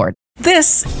culture report.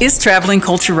 This is Traveling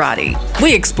Culturati.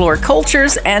 We explore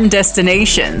cultures and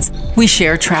destinations. We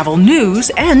share travel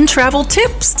news and travel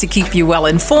tips to keep you well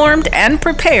informed and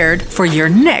prepared for your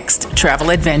next travel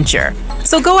adventure.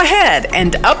 So go ahead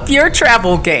and up your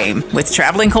travel game with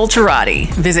Traveling Culturati.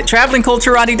 Visit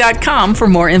travelingculturati.com for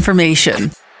more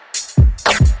information.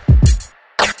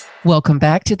 Welcome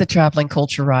back to the Traveling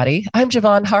Culturati. I'm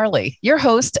Javon Harley, your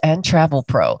host and travel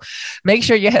pro. Make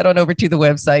sure you head on over to the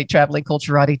website,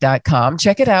 travelingculturati.com.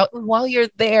 Check it out. And while you're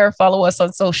there, follow us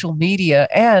on social media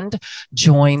and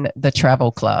join the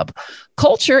travel club.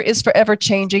 Culture is forever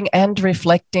changing and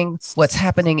reflecting what's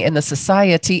happening in the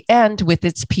society and with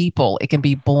its people. It can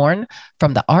be born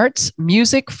from the arts,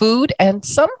 music, food, and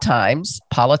sometimes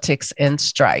politics and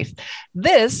strife.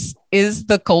 This is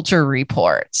the Culture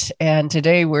Report. And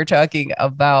today we're talking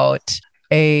about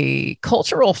a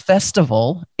cultural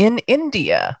festival in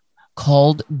India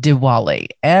called Diwali.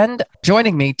 And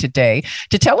joining me today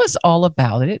to tell us all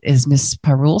about it is Ms.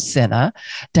 Parul Sinha,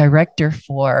 Director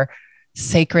for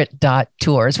Sacred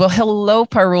Tours. Well, hello,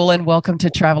 Parul, and welcome to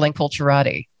Traveling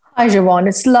Culturati. Hi, Javon.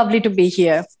 It's lovely to be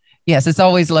here. Yes, it's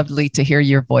always lovely to hear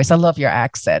your voice. I love your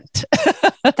accent.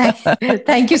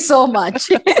 Thank you so much.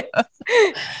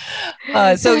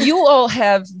 So you all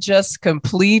have just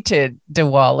completed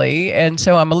Diwali, and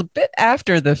so I'm a bit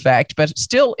after the fact, but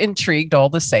still intrigued all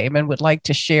the same and would like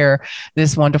to share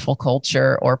this wonderful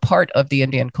culture or part of the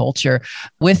Indian culture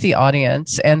with the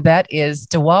audience, and that is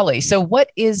Diwali. So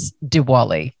what is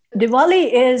Diwali?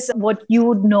 Diwali is what you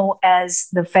would know as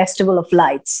the Festival of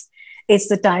Lights. It's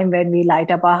the time when we light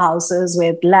up our houses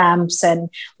with lamps and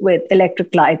with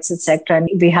electric lights, etc., and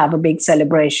we have a big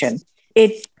celebration.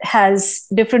 It has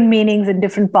different meanings in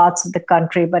different parts of the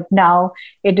country, but now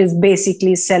it is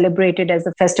basically celebrated as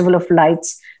the Festival of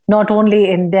Lights, not only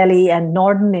in Delhi and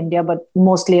northern India, but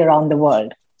mostly around the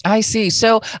world. I see.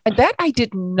 So that I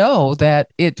didn't know that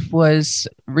it was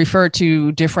referred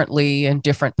to differently in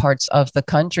different parts of the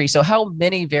country. So how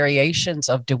many variations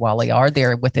of Diwali are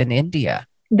there within India?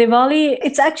 Diwali,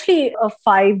 it's actually a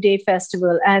 5-day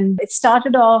festival, and it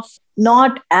started off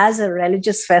not as a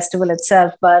religious festival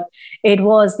itself, but it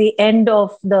was the end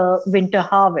of the winter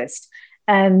harvest.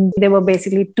 And there were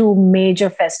basically two major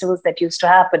festivals that used to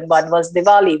happen. One was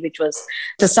Diwali, which was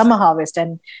the summer harvest,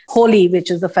 and Holi, which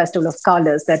is the festival of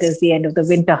colors, that is the end of the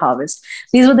winter harvest.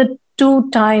 These were the two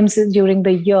times during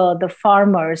the year, the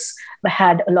farmers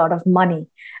had a lot of money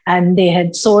and they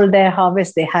had sold their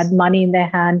harvest. They had money in their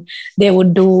hand. They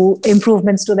would do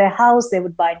improvements to their house. They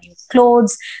would buy new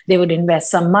clothes. They would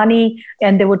invest some money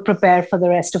and they would prepare for the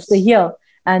rest of the year.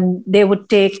 And they would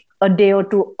take a day or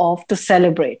two off to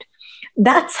celebrate.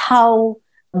 That's how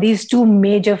these two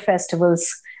major festivals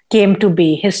came to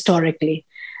be historically.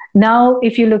 Now,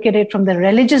 if you look at it from the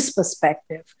religious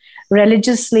perspective,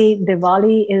 religiously,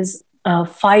 Diwali is a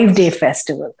 5-day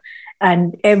festival.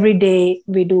 And every day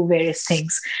we do various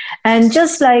things. And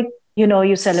just like,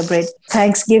 you celebrate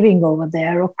Thanksgiving over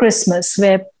there or Christmas,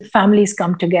 where families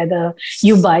come together,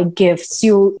 you buy gifts,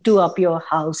 you do up your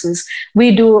houses.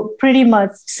 We do pretty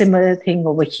much similar thing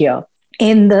over here.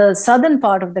 In the southern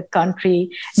part of the country,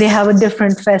 they have a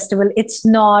different festival. It's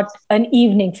not an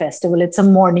evening festival, it's a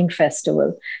morning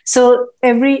festival. So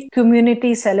every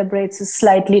community celebrates it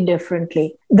slightly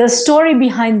differently. The story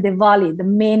behind Diwali, the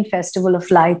main festival of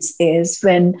lights, is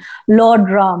when Lord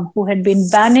Ram, who had been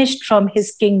banished from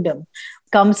his kingdom,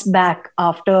 comes back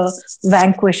after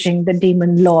vanquishing the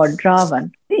demon Lord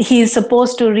Ravan. He is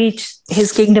supposed to reach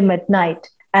his kingdom at night.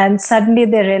 And suddenly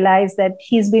they realize that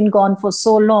he's been gone for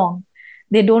so long.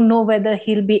 They don't know whether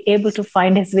he'll be able to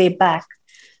find his way back.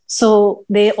 So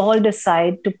they all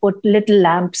decide to put little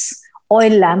lamps,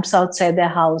 oil lamps outside their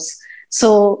house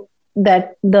so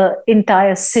that the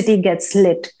entire city gets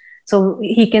lit. So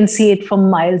he can see it from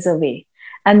miles away.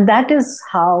 And that is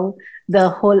how the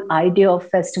whole idea of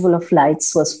Festival of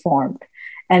Lights was formed.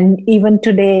 And even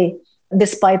today,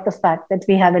 despite the fact that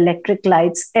we have electric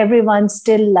lights, everyone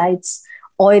still lights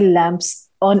oil lamps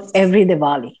on every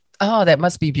Diwali. Oh, that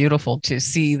must be beautiful to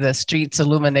see the streets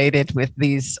illuminated with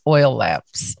these oil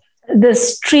lamps. The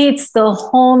streets, the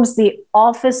homes, the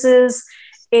offices,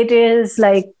 it is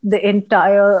like the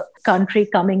entire country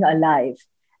coming alive.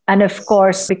 And of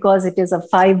course, because it is a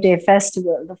 5-day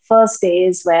festival, the first day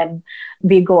is when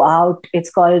we go out. It's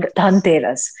called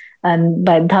Dhanteras. And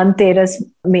by Dhanteras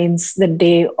means the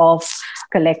day of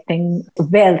collecting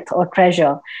wealth or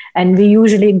treasure. And we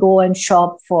usually go and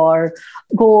shop for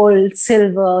gold,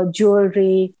 silver,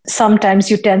 jewelry,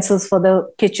 sometimes utensils for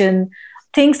the kitchen,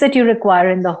 things that you require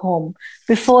in the home.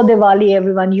 Before Diwali,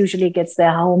 everyone usually gets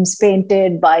their homes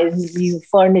painted, buys new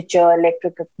furniture,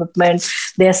 electric equipment.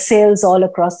 There are sales all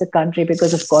across the country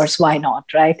because, of course, why not,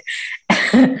 right?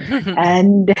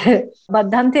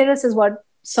 But Dhanteras is what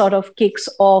sort of kicks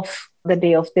off the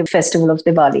day of the festival of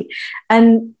Diwali.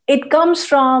 And it comes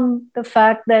from the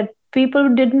fact that people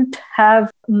didn't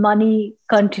have money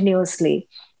continuously.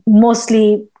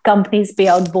 Mostly companies pay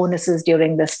out bonuses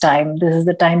during this time. This is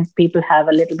the time people have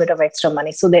a little bit of extra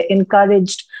money. So they're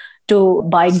encouraged to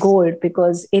buy gold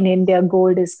because in India,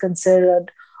 gold is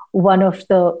considered one of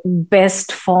the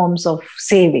best forms of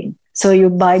saving. So you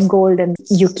buy gold and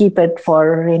you keep it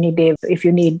for a rainy day if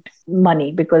you need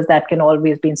money, because that can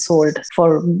always be sold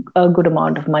for a good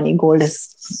amount of money. Gold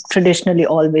has traditionally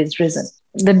always risen.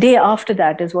 The day after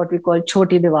that is what we call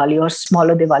Choti Diwali or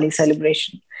smaller Diwali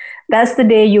celebration. That's the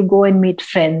day you go and meet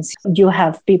friends. You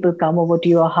have people come over to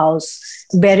your house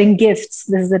bearing gifts.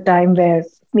 This is the time where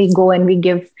we go and we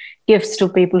give gifts to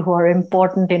people who are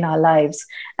important in our lives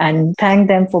and thank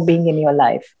them for being in your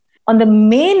life. On the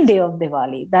main day of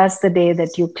Diwali, that's the day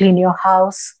that you clean your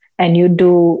house, and you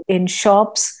do in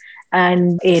shops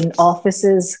and in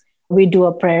offices. We do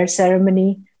a prayer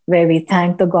ceremony where we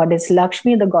thank the goddess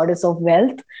Lakshmi, the goddess of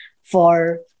wealth,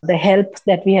 for the help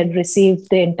that we had received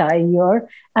the entire year.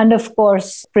 And of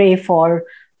course, pray for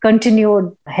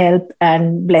continued help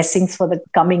and blessings for the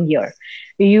coming year.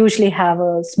 We usually have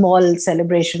a small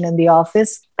celebration in the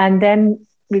office, and then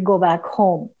we go back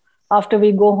home. After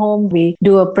we go home, we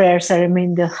do a prayer ceremony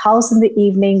in the house in the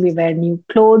evening. We wear new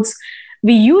clothes.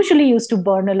 We usually used to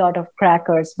burn a lot of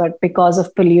crackers, but because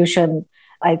of pollution,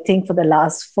 I think for the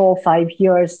last 4 or 5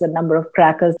 years, the number of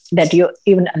crackers that you're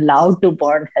even allowed to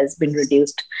burn has been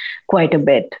reduced quite a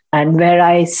bit. And where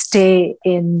I stay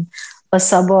in a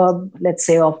suburb, let's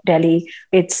say, of Delhi,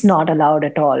 it's not allowed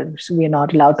at all. So we're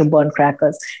not allowed to burn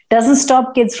crackers. Doesn't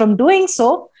stop kids from doing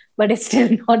so, but it's still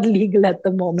not legal at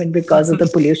the moment because of the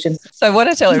pollution. So I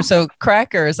want to tell her, so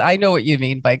crackers, I know what you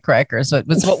mean by crackers. It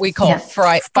was what we call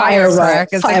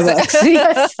firecrackers. Fireworks,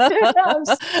 yes.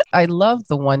 I love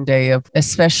the one day of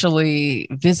especially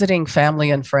visiting family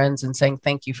and friends and saying,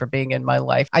 thank you for being in my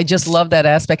life. I just love that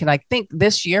aspect. And I think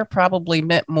this year probably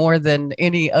meant more than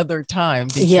any other time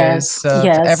because of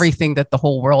everything that the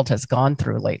whole world has gone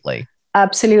through lately.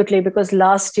 Absolutely, because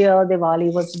last year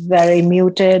Diwali was very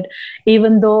muted.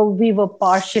 Even though we were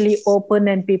partially open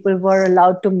and people were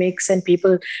allowed to mix, and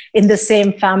people in the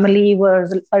same family were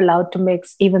allowed to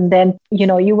mix, even then,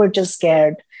 you were just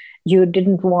scared. You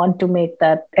didn't want to make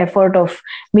that effort of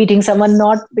meeting someone,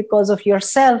 not because of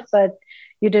yourself, but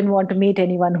you didn't want to meet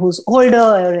anyone who's older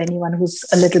or anyone who's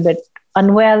a little bit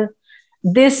unwell.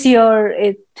 This year,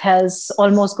 it has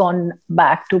almost gone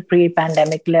back to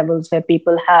pre-pandemic levels where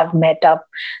people have met up.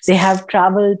 They have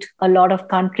traveled. A lot of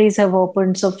countries have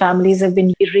opened. So families have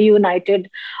been reunited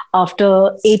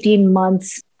after 18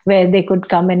 months where they could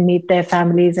come and meet their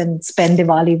families and spend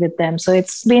Diwali with them. So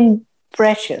it's been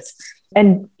precious.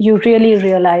 And you really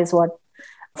realize what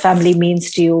family means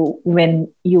to you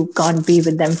when you can't be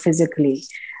with them physically.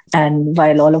 And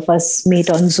while all of us meet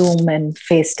on Zoom and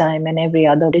FaceTime and every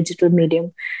other digital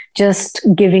medium, just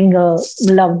giving a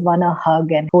loved one a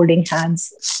hug and holding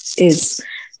hands is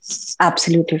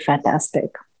absolutely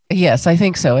fantastic. Yes, I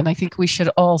think so. And I think we should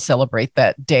all celebrate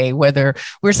that day, whether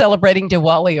we're celebrating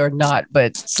Diwali or not,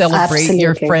 but celebrate Absolutely.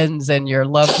 your friends and your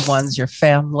loved ones, your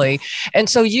family. And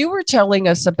so you were telling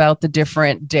us about the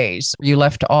different days. You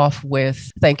left off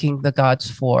with thanking the gods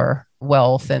for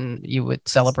wealth, and you would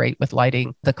celebrate with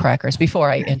lighting the crackers. Before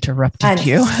I interrupted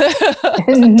you.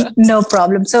 No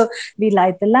problem. So we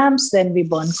light the lamps, then we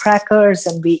burn crackers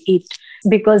and we eat,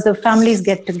 because the families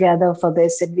get together for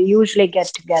this. And we usually get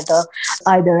together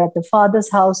either at the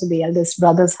father's house or the eldest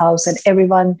brother's house, and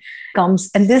everyone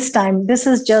comes. And this time, this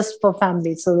is just for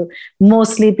family. So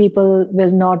mostly people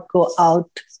will not go out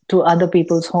to other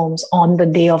people's homes on the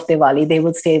day of Diwali. They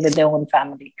will stay with their own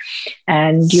family.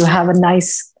 And you have a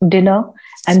nice dinner,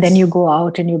 and then you go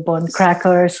out and you burn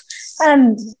crackers.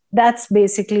 And that's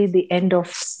basically the end of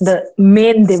the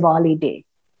main Diwali day.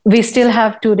 We still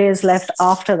have 2 days left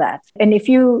after that. And if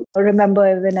you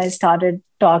remember when I started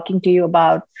talking to you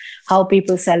about how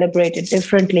people celebrate it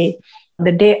differently,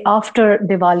 the day after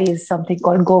Diwali is something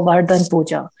called Govardhan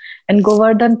Puja. And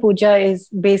Govardhan Puja is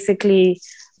basically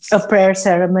a prayer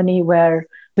ceremony where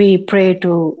we pray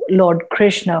to Lord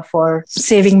Krishna for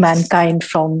saving mankind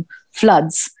from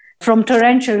floods, from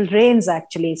torrential rains,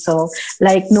 actually. So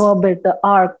like Noah built the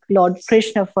ark, Lord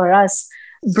Krishna for us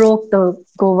broke the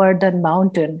Govardhan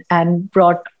mountain and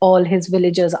brought all his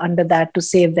villagers under that to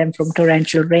save them from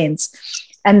torrential rains.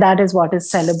 And that is what is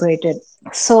celebrated.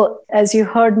 So as you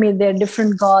heard me, there are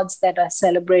different gods that are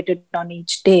celebrated on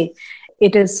each day.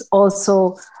 It is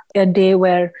also a day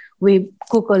where we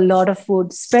cook a lot of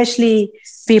food, especially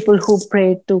people who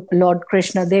pray to Lord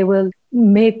Krishna. They will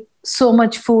make so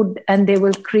much food and they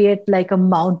will create like a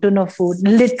mountain of food,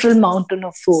 literal mountain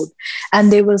of food.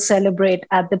 And they will celebrate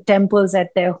at the temples,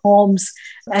 at their homes,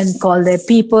 and call their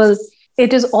people.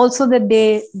 It is also the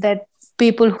day that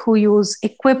people who use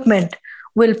equipment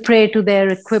will pray to their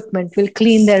equipment, will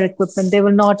clean their equipment. They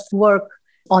will not work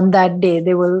on that day.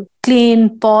 They will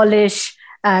clean, polish,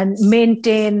 and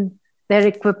maintain their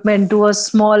equipment, do a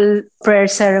small prayer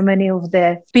ceremony over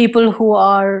there. People who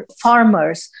are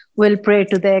farmers will pray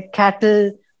to their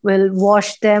cattle, will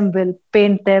wash them, will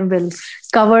paint them, will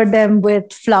cover them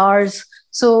with flowers.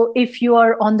 So if you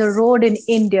are on the road in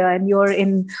India and you're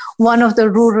in one of the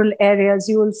rural areas,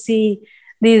 you will see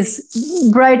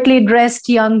these brightly dressed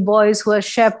young boys who are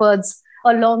shepherds,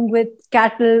 along with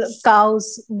cattle,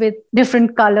 cows with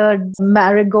different colored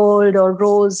marigold or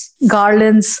rose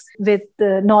garlands with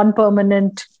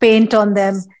non-permanent paint on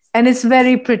them. And it's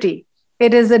very pretty.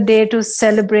 It is a day to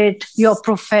celebrate your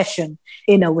profession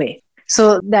in a way.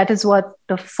 So that is what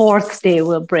the fourth day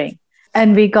will bring.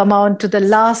 And we come on to the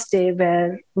last day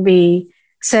where we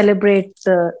celebrate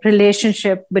the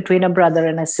relationship between a brother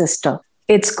and a sister.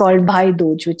 It's called Bhai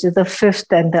Dooj, which is the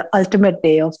fifth and the ultimate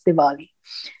day of Diwali.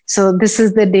 So this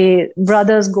is the day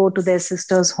brothers go to their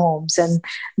sisters' homes and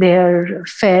they're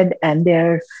fed and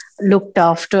they're looked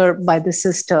after by the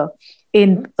sister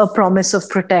in a promise of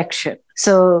protection.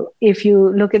 So if you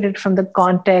look at it from the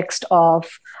context of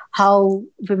how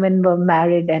women were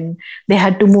married and they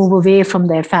had to move away from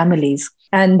their families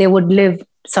and they would live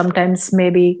sometimes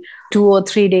maybe 2 or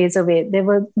 3 days away, there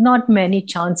were not many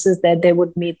chances that they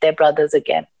would meet their brothers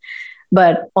again.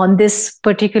 But on this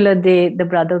particular day, the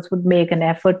brothers would make an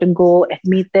effort to go and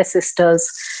meet their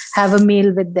sisters, have a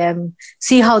meal with them,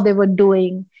 see how they were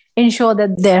doing, ensure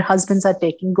that their husbands are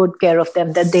taking good care of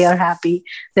them, that they are happy,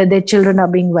 that their children are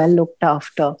being well looked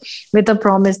after, with a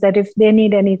promise that if they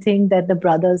need anything, that the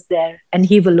brother's there and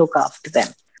he will look after them.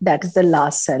 That is the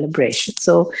last celebration.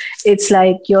 So it's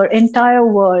like your entire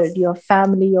world, your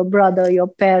family, your brother, your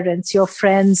parents, your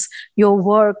friends, your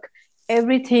work,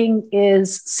 everything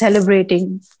is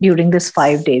celebrating during this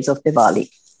 5 days of Diwali.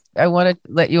 I want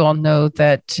to let you all know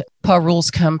that Parul's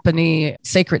company,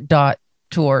 Sacred Dot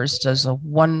Tours, does a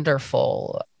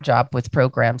wonderful job with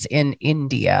programs in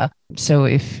India. So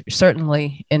if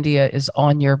certainly India is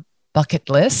on your bucket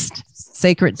list,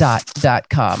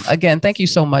 sacreddot.com. Again, thank you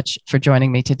so much for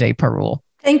joining me today, Parul.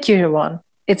 Thank you, Yvonne.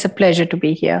 It's a pleasure to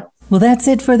be here. Well, that's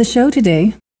it for the show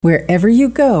today. Wherever you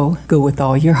go, go with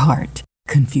all your heart.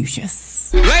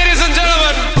 Confucius. Ladies and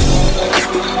gentlemen.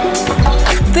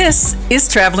 This is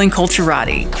Traveling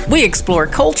Culturati. We explore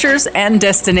cultures and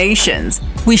destinations.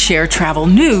 We share travel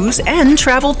news and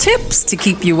travel tips to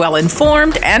keep you well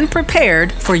informed and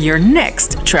prepared for your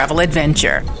next travel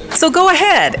adventure. So go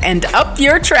ahead and up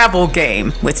your travel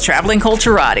game with Traveling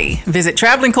Culturati. Visit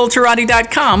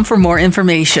travelingculturati.com for more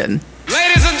information.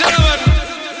 Ladies and